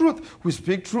speak truth. We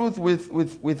speak truth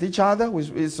with each other.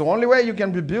 It's the only way you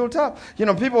can be built up.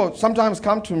 People sometimes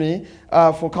come to me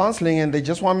for counseling and they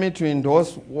just want me to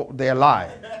endorse their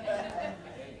lie.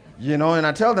 And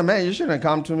I tell them, hey, you shouldn't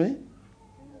come to me.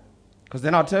 Because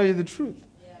then I'll tell you the truth.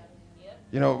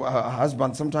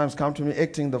 Husbands sometimes come to me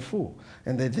acting the fool.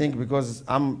 And they think because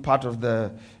I'm part of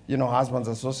the, Husbands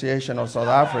Association of South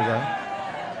Africa,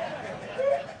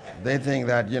 they think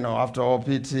that, after all PT,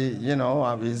 he's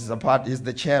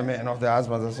the chairman of the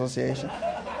Husbands Association.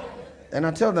 And I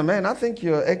tell them, man, I think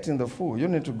you're acting the fool. You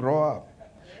need to grow up.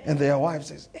 And their wife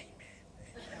says, amen.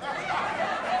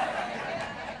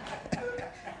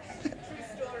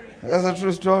 That's a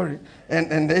true story.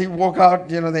 And they walk out,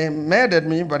 they're mad at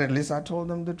me, but at least I told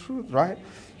them the truth, right?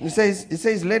 It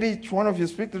says, let each one of you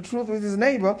speak the truth with his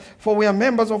neighbor, for we are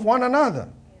members of one another.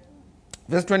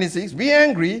 Verse 26, be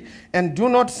angry and do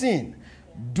not sin.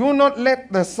 Do not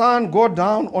let the sun go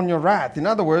down on your wrath. In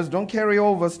other words, don't carry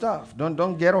over stuff.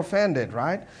 Don't get offended,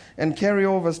 right? And carry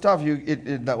over stuff.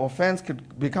 The offense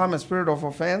could become a spirit of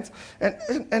offense.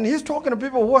 And he's talking to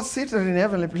people who are seated in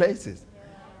heavenly places.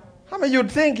 How many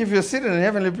you'd think if you're sitting in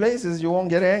heavenly places, you won't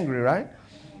get angry, right?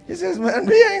 He says, man,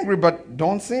 be angry, but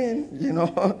don't sin,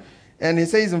 And he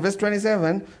says in verse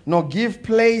 27, no, give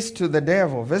place to the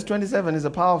devil. Verse 27 is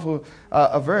a powerful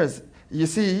verse. You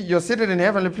see, you're seated in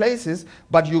heavenly places,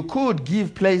 but you could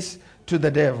give place to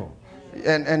the devil.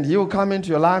 And he will come into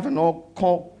your life and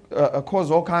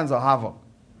cause all kinds of havoc.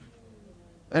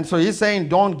 And so he's saying,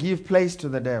 don't give place to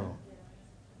the devil.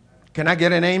 Can I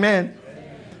get an amen?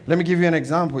 Let me give you an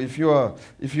example. If you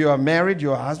are married,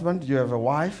 you're a husband, you have a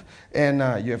wife,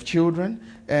 and you have children,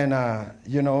 and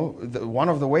one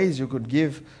of the ways you could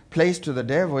give place to the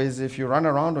devil is if you run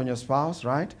around on your spouse,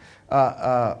 right?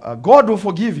 God will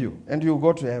forgive you, and you'll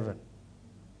go to heaven.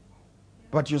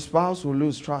 But your spouse will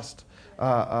lose trust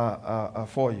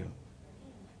for you.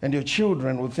 And your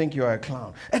children will think you are a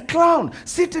clown. A clown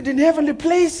seated in heavenly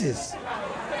places.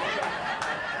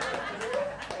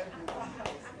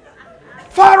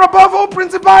 Far above all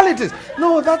principalities.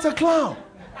 No, that's a clown.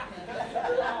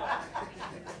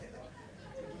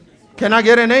 Can I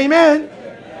get an amen?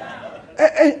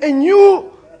 A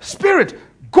new spirit.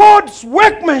 God's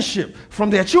workmanship. From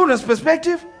their children's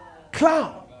perspective,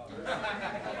 clown.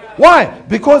 Why?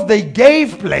 Because they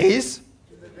gave place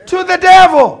to the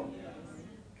devil.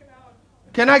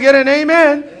 Can I get an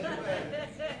amen?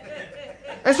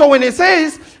 And so when he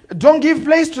says, don't give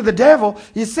place to the devil,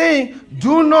 he's saying,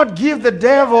 do not give the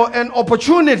devil an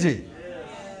opportunity.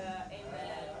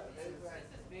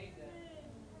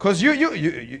 Because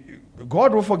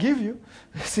God will forgive you.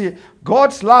 See,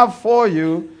 God's love for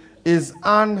you is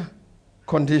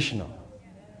unconditional.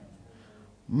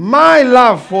 My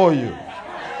love for you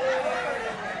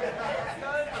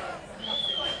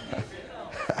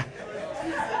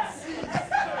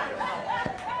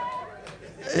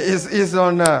is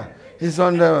on the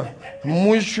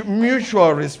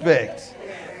mutual respect.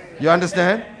 You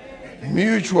understand?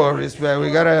 Mutual respect. We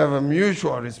gotta have a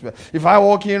mutual respect. If I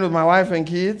walk in with my wife and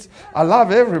kids, I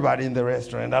love everybody in the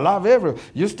restaurant. I love everyone.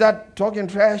 You start talking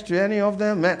trash to any of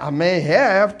them, man, I may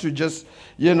have to just,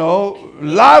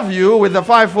 love you with the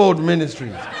fivefold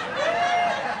ministry.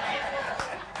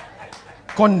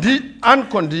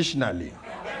 Unconditionally.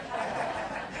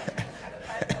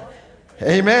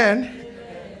 Amen.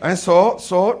 And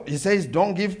so he says,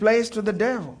 don't give place to the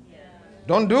devil.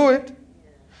 Don't do it.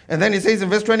 And then he says in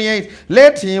verse 28,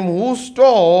 let him who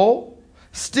stole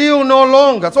steal no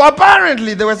longer. So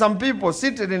apparently there were some people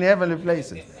seated in heavenly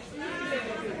places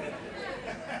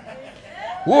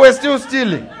who were still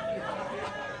stealing,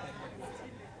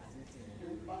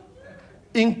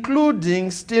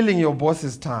 including stealing your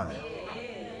boss's time.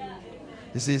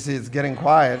 You see, it's getting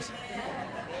quiet.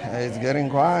 It's getting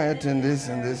quiet in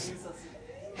this.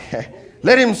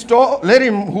 Let him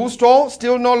who stole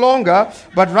steal no longer,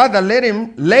 but rather let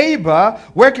him labor,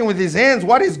 working with his hands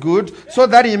what is good, so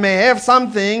that he may have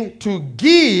something to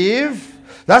give.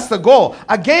 That's the goal.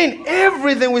 Again,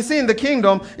 everything we see in the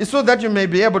kingdom is so that you may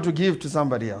be able to give to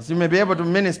somebody else. You may be able to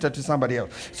minister to somebody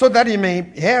else, so that he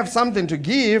may have something to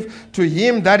give to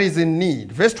him that is in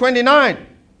need. Verse 29.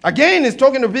 Again, he's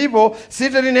talking to people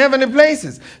seated in heavenly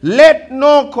places. Let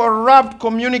no corrupt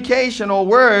communication or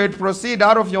word proceed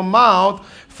out of your mouth,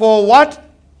 for what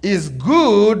is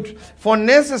good for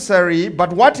necessary,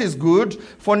 but what is good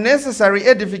for necessary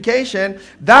edification,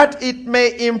 that it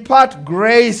may impart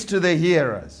grace to the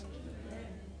hearers.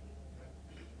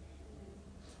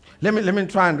 Let me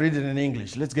try and read it in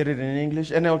English. Let's get it in English.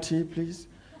 NLT, please,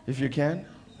 if you can.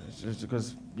 It's just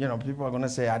because, people are going to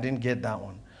say, I didn't get that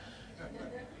one.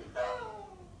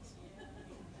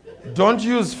 Don't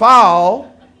use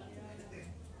foul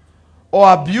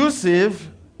or abusive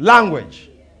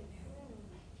language.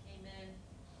 Amen.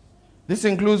 This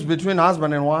includes between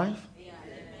husband and wife. Yeah.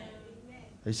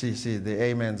 You see,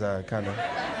 the amens are kind of...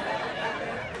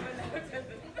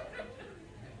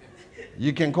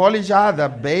 You can call each other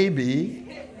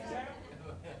baby,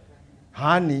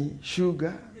 honey,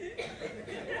 sugar.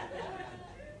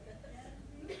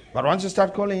 But once you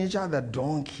start calling each other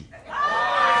donkey,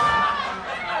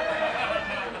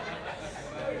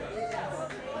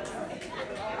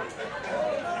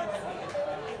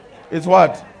 it's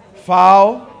what?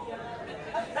 Foul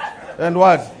and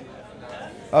what?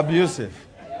 Abusive.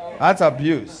 That's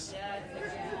abuse.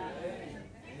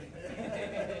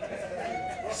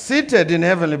 Seated in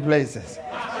heavenly places.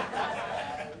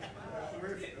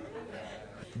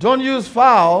 Don't use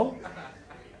foul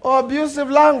or abusive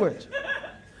language.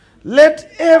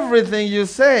 Let everything you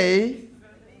say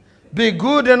be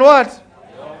good and what?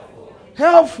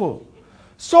 Helpful.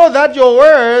 So that your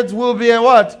words will be a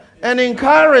what? An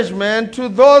encouragement to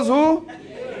those who?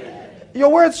 Your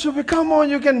words should be, come on,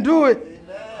 you can do it.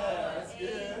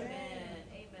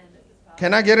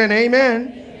 Can I get an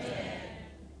amen?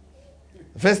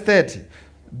 Verse 30.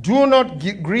 Do not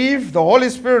grieve the Holy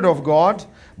Spirit of God,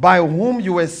 by whom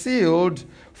you were sealed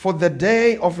for the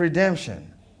day of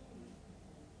redemption.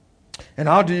 And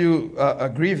how do you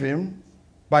grieve him?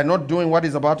 By not doing what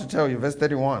he's about to tell you. Verse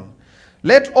 31.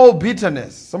 Let all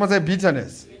bitterness. Someone say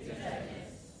bitterness.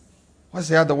 What's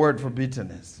the other word for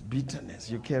bitterness? Bitterness.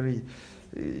 You carry,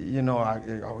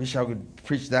 I wish I could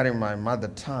preach that in my mother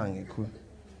tongue.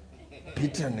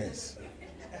 Bitterness.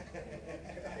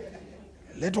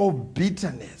 Let all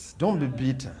bitterness. Don't be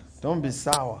bitter. Don't be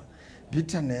sour.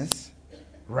 Bitterness,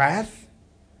 wrath,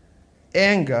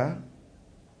 anger,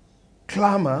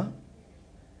 clamor,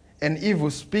 and evil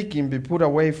speaking be put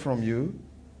away from you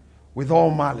with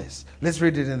all malice. Let's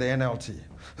read it in the NLT.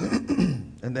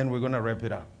 And then we're going to wrap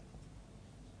it up.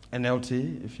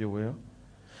 NLT, if you will.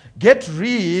 Get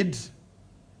rid,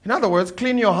 in other words,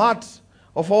 clean your heart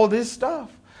of all this stuff.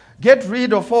 Get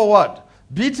rid of all what?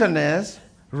 Bitterness,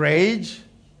 rage,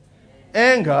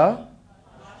 anger,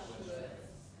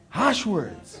 harsh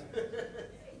words.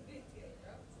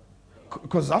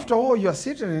 Because after all, you are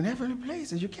seated in heavenly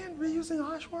places. You can't be using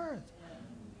harsh words.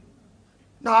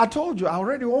 Now, I told you, I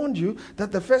already warned you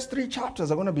that the first 3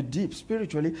 chapters are going to be deep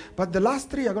spiritually, but the last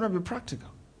 3 are going to be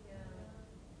practical.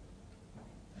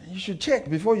 should check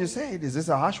before you say it. Is this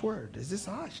a harsh word? Is this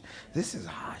harsh? This is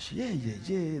harsh. Yeah.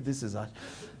 This is harsh.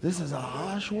 This is a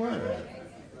harsh word.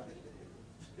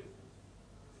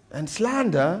 And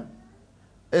slander,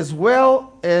 as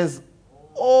well as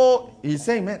all, he's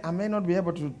saying, man, I may not be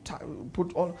able to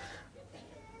put all,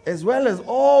 as well as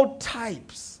all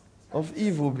types of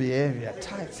evil behavior,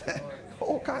 types,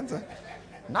 all kinds of.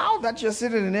 Now that you're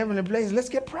sitting in heavenly place, let's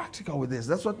get practical with this.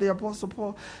 That's what the Apostle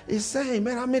Paul is saying.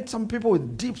 Man, I met some people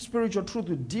with deep spiritual truth,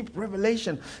 with deep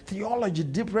revelation, theology,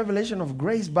 deep revelation of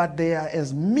grace, but they are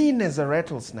as mean as a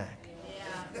rattlesnake.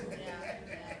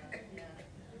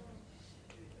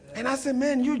 And I said,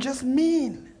 man, you just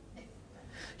mean.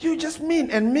 You just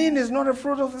mean. And mean is not a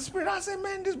fruit of the Spirit. I said,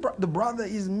 man, the brother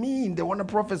is mean. They want to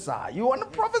prophesy. You want to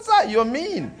prophesy? You're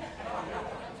mean.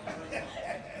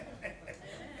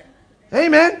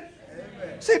 Amen.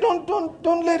 Say,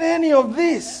 don't let any of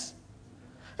this.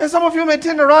 And some of you may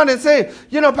turn around and say,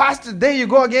 Pastor, there you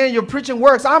go again, you're preaching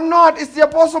works. I'm not. It's the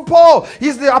Apostle Paul.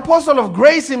 He's the apostle of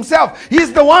grace himself.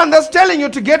 He's the one that's telling you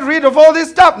to get rid of all this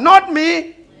stuff, not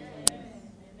me.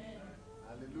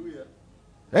 Hallelujah.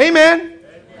 Amen.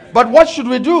 But what should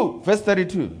we do? Verse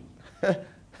 32.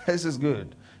 This is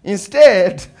good.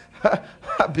 Instead,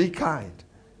 be kind.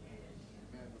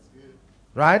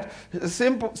 Right?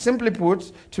 Simply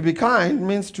put, to be kind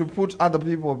means to put other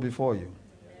people before you.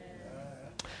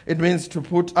 It means to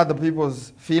put other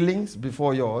people's feelings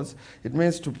before yours. It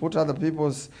means to put other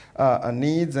people's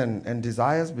needs and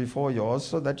desires before yours,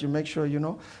 so that you make sure,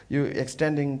 you're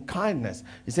extending kindness.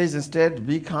 He says instead,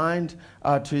 be kind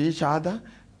to each other,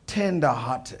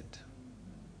 tender-hearted,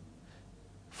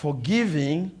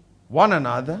 forgiving one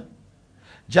another,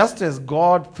 just as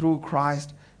God through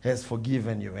Christ has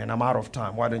forgiven you. And I'm out of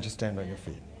time. Why don't you stand on your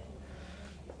feet?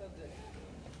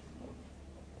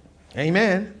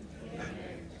 Amen.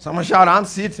 Someone shout, I'm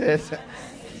seated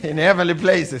in heavenly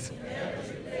places.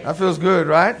 That feels good,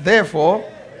 right? Therefore,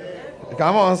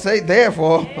 come on, say,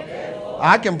 therefore,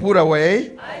 I can put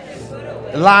away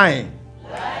lying.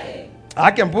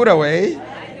 I can put away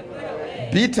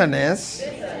bitterness.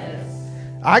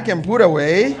 I can put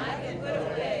away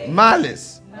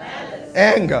malice,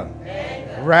 anger,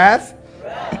 wrath,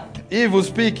 evil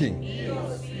speaking,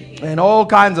 and all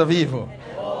kinds of evil.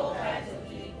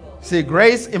 See,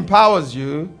 grace empowers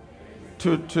you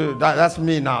to that's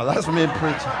me now. That's me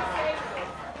preaching.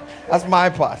 That's my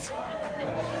part.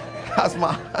 That's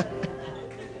my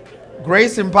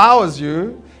grace empowers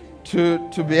you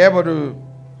to be able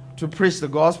to preach the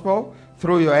gospel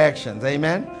through your actions.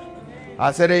 Amen.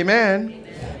 I said amen.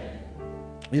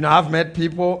 I've met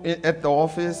people at the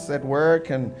office, at work,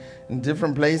 and in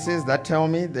different places that tell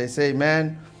me, they say,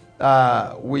 man,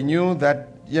 we knew that,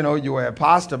 you were a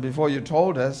pastor before you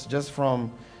told us, just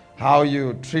from how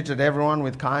you treated everyone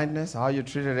with kindness, how you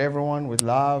treated everyone with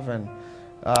love, and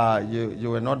you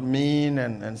were not mean,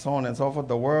 and so on and so forth.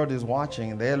 The world is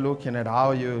watching. They're looking at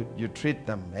how you treat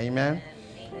them. Amen.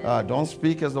 Don't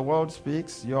speak as the world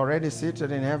speaks. You're already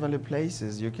seated in heavenly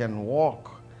places. You can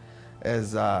walk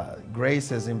as grace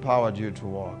has empowered you to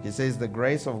walk. He says the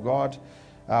grace of God,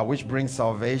 which brings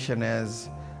salvation, has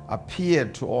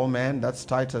appeared to all men. That's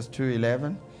Titus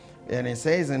 2:11. And it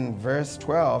says in verse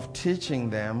 12, teaching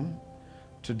them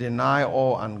to deny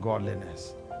all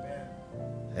ungodliness.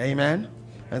 Amen.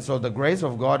 And so the grace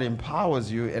of God empowers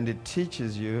you, and it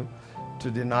teaches you to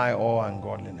deny all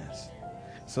ungodliness,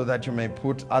 so that you may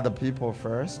put other people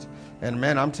first. And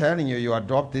man, I'm telling you, you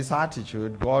adopt this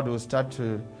attitude, God will start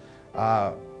to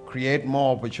create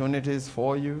more opportunities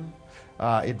for you.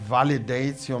 It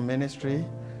validates your ministry.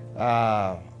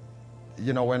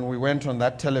 When we went on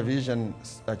that television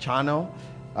channel,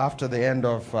 after the end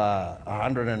of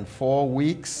 104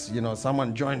 weeks,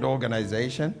 someone joined the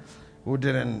organization who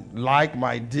didn't like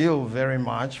my deal very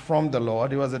much from the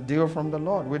Lord. It was a deal from the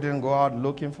Lord. We didn't go out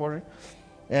looking for it.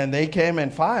 And they came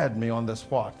and fired me on the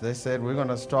spot. They said, we're going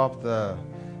to stop the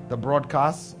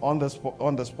broadcast on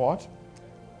the spot.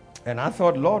 And I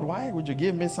thought, Lord, why would you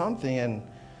give me something and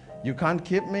you can't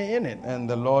keep me in it? And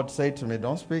the Lord said to me,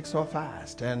 don't speak so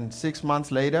fast. And 6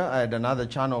 months later, I had another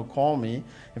channel call me.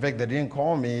 In fact, they didn't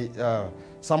call me.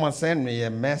 Someone sent me a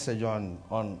message on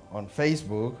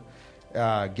Facebook.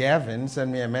 Gavin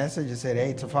sent me a message. He said,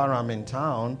 hey, Tafara, I'm in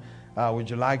town.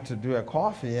 Would you like to do a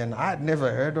coffee? And I had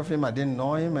never heard of him. I didn't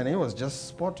know him. And he was just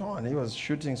spot on. He was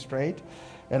shooting straight.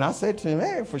 And I said to him,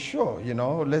 hey, for sure,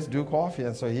 let's do coffee.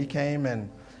 And so he came, and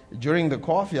during the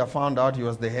coffee, I found out he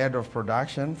was the head of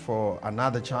production for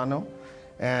another channel.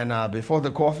 And before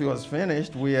the coffee was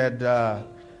finished, we had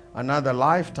another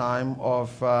lifetime of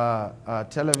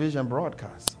television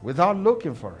broadcasts without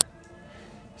looking for it.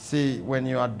 See, when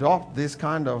you adopt this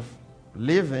kind of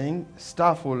living,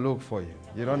 stuff will look for you.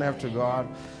 You don't have to go out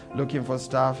looking for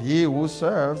stuff. He who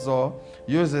serves or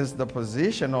uses the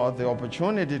position or the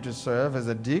opportunity to serve as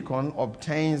a deacon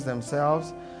obtains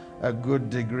themselves a good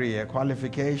degree, a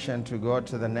qualification to go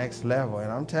to the next level.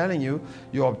 And I'm telling you,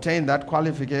 you obtain that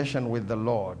qualification with the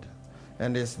Lord.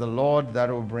 And it's the Lord that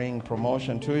will bring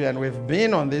promotion to you. And we've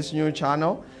been on this new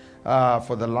channel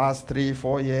for the last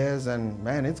 3-4 years, and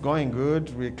man, it's going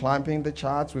good. We're climbing the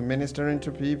charts, we're ministering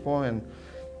to people, and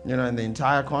you know, in the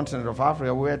entire continent of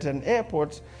Africa. We're at an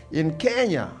airport in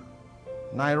Kenya,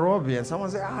 Nairobi, and someone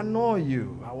said, I know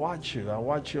you, I watch you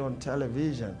on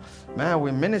television. Man,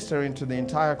 we're ministering to the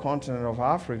entire continent of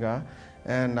Africa,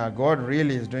 and God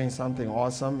really is doing something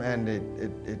awesome, and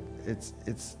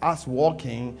it's us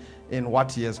walking in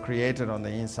what He has created on the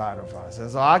inside of us.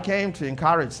 And so I came to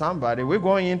encourage somebody. We're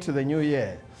going into the new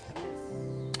year.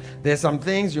 There's some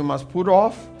things you must put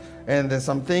off, and there's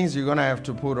some things you're going to have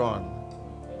to put on.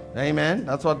 Amen.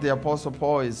 That's what the Apostle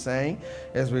Paul is saying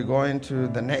as we go into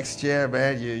the next year,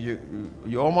 man.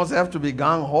 You almost have to be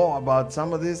gung-ho about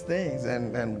some of these things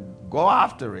and go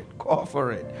after it, go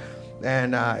for it.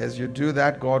 And as you do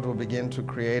that, God will begin to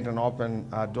create and open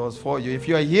doors for you. If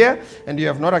you're here and you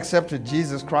have not accepted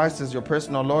Jesus Christ as your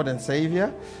personal Lord and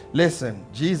Savior, listen,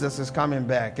 Jesus is coming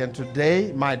back. And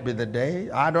today might be the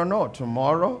day. I don't know.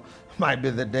 Tomorrow might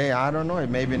be the day. I don't know. It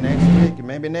may be next week. It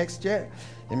may be next year.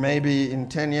 It may be in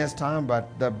 10 years' time.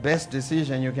 But the best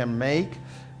decision you can make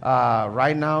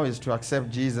right now is to accept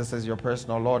Jesus as your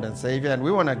personal Lord and Savior. And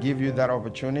we want to give you that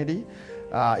opportunity.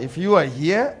 If you are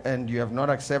here and you have not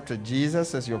accepted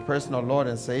Jesus as your personal Lord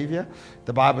and Savior,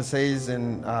 the Bible says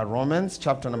in Romans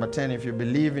chapter number 10, if you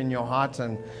believe in your heart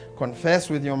and confess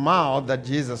with your mouth that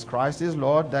Jesus Christ is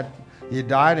Lord, that He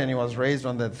died and He was raised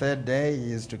on the third day,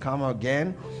 He is to come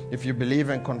again. If you believe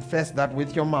and confess that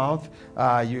with your mouth,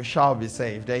 you shall be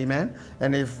saved. Amen.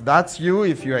 And if that's you,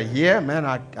 if you are here, man,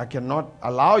 I cannot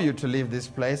allow you to leave this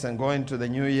place and go into the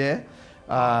new year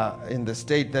in the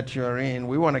state that you're in.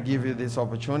 We want to give you this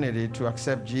opportunity to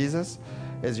accept Jesus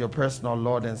as your personal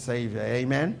Lord and Savior.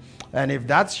 Amen. And if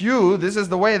that's you, this is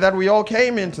the way that we all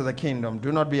came into the kingdom.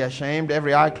 Do not be ashamed.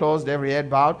 Every eye closed, every head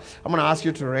bowed. I'm going to ask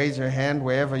you to raise your hand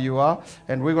wherever you are,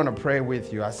 and we're going to pray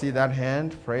with you. I see that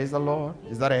hand. Praise the Lord.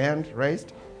 Is that a hand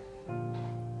raised?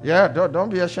 Yeah, don't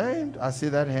be ashamed. I see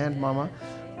that hand, Mama.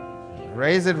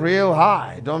 Raise it real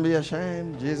high. Don't be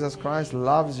ashamed. Jesus Christ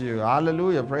loves you.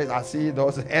 Hallelujah. Praise. I see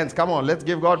those hands. Come on, let's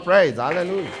give God praise.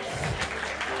 Hallelujah.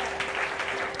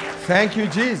 Thank you,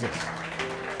 Jesus.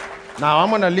 Now I'm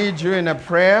going to lead you in a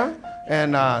prayer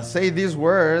and say these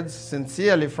words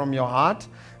sincerely from your heart.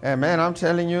 And man, I'm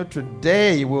telling you,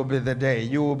 today will be the day.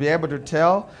 You will be able to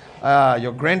tell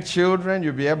your grandchildren,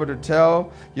 you'll be able to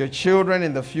tell your children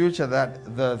in the future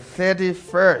that the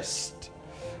 31st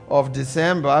of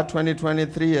December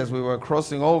 2023, as we were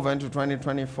crossing over into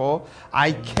 2024,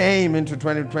 I came into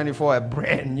 2024 a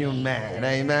brand new man.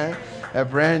 Amen. A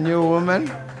brand new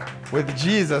woman with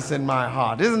Jesus in my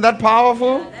heart. Isn't that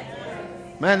powerful?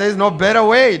 Man, there's no better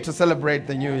way to celebrate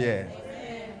the new year.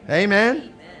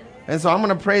 Amen. And so I'm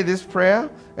going to pray this prayer,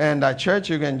 and church,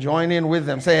 you can join in with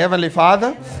them. Say, Heavenly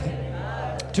Father,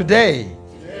 today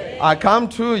I come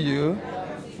to you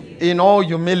in all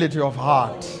humility of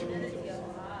heart.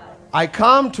 I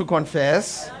come to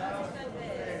confess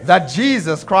that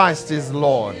Jesus Christ is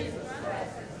Lord.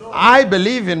 I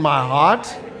believe in my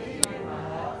heart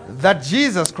that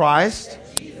Jesus Christ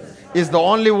is the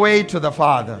only way to the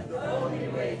Father.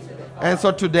 And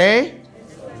so today,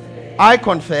 I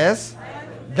confess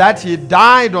that He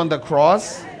died on the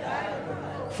cross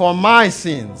for my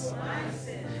sins.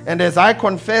 And as I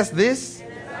confess this,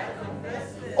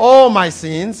 all my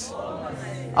sins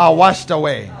are washed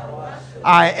away.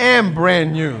 I am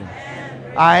brand new.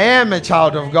 I am a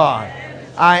child of God.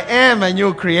 I am a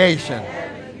new creation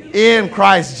in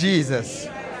Christ Jesus.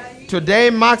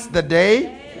 Today marks the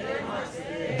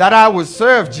day that I will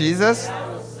serve Jesus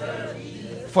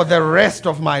for the rest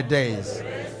of my days.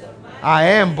 I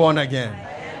am born again.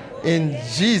 In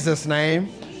Jesus' name,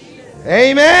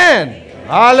 amen.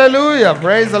 Hallelujah.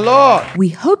 Praise the Lord. We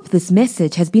hope this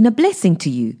message has been a blessing to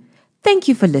you. Thank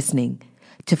you for listening.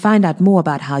 To find out more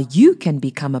about how you can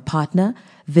become a partner,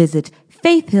 visit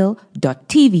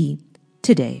faithhill.tv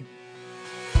today.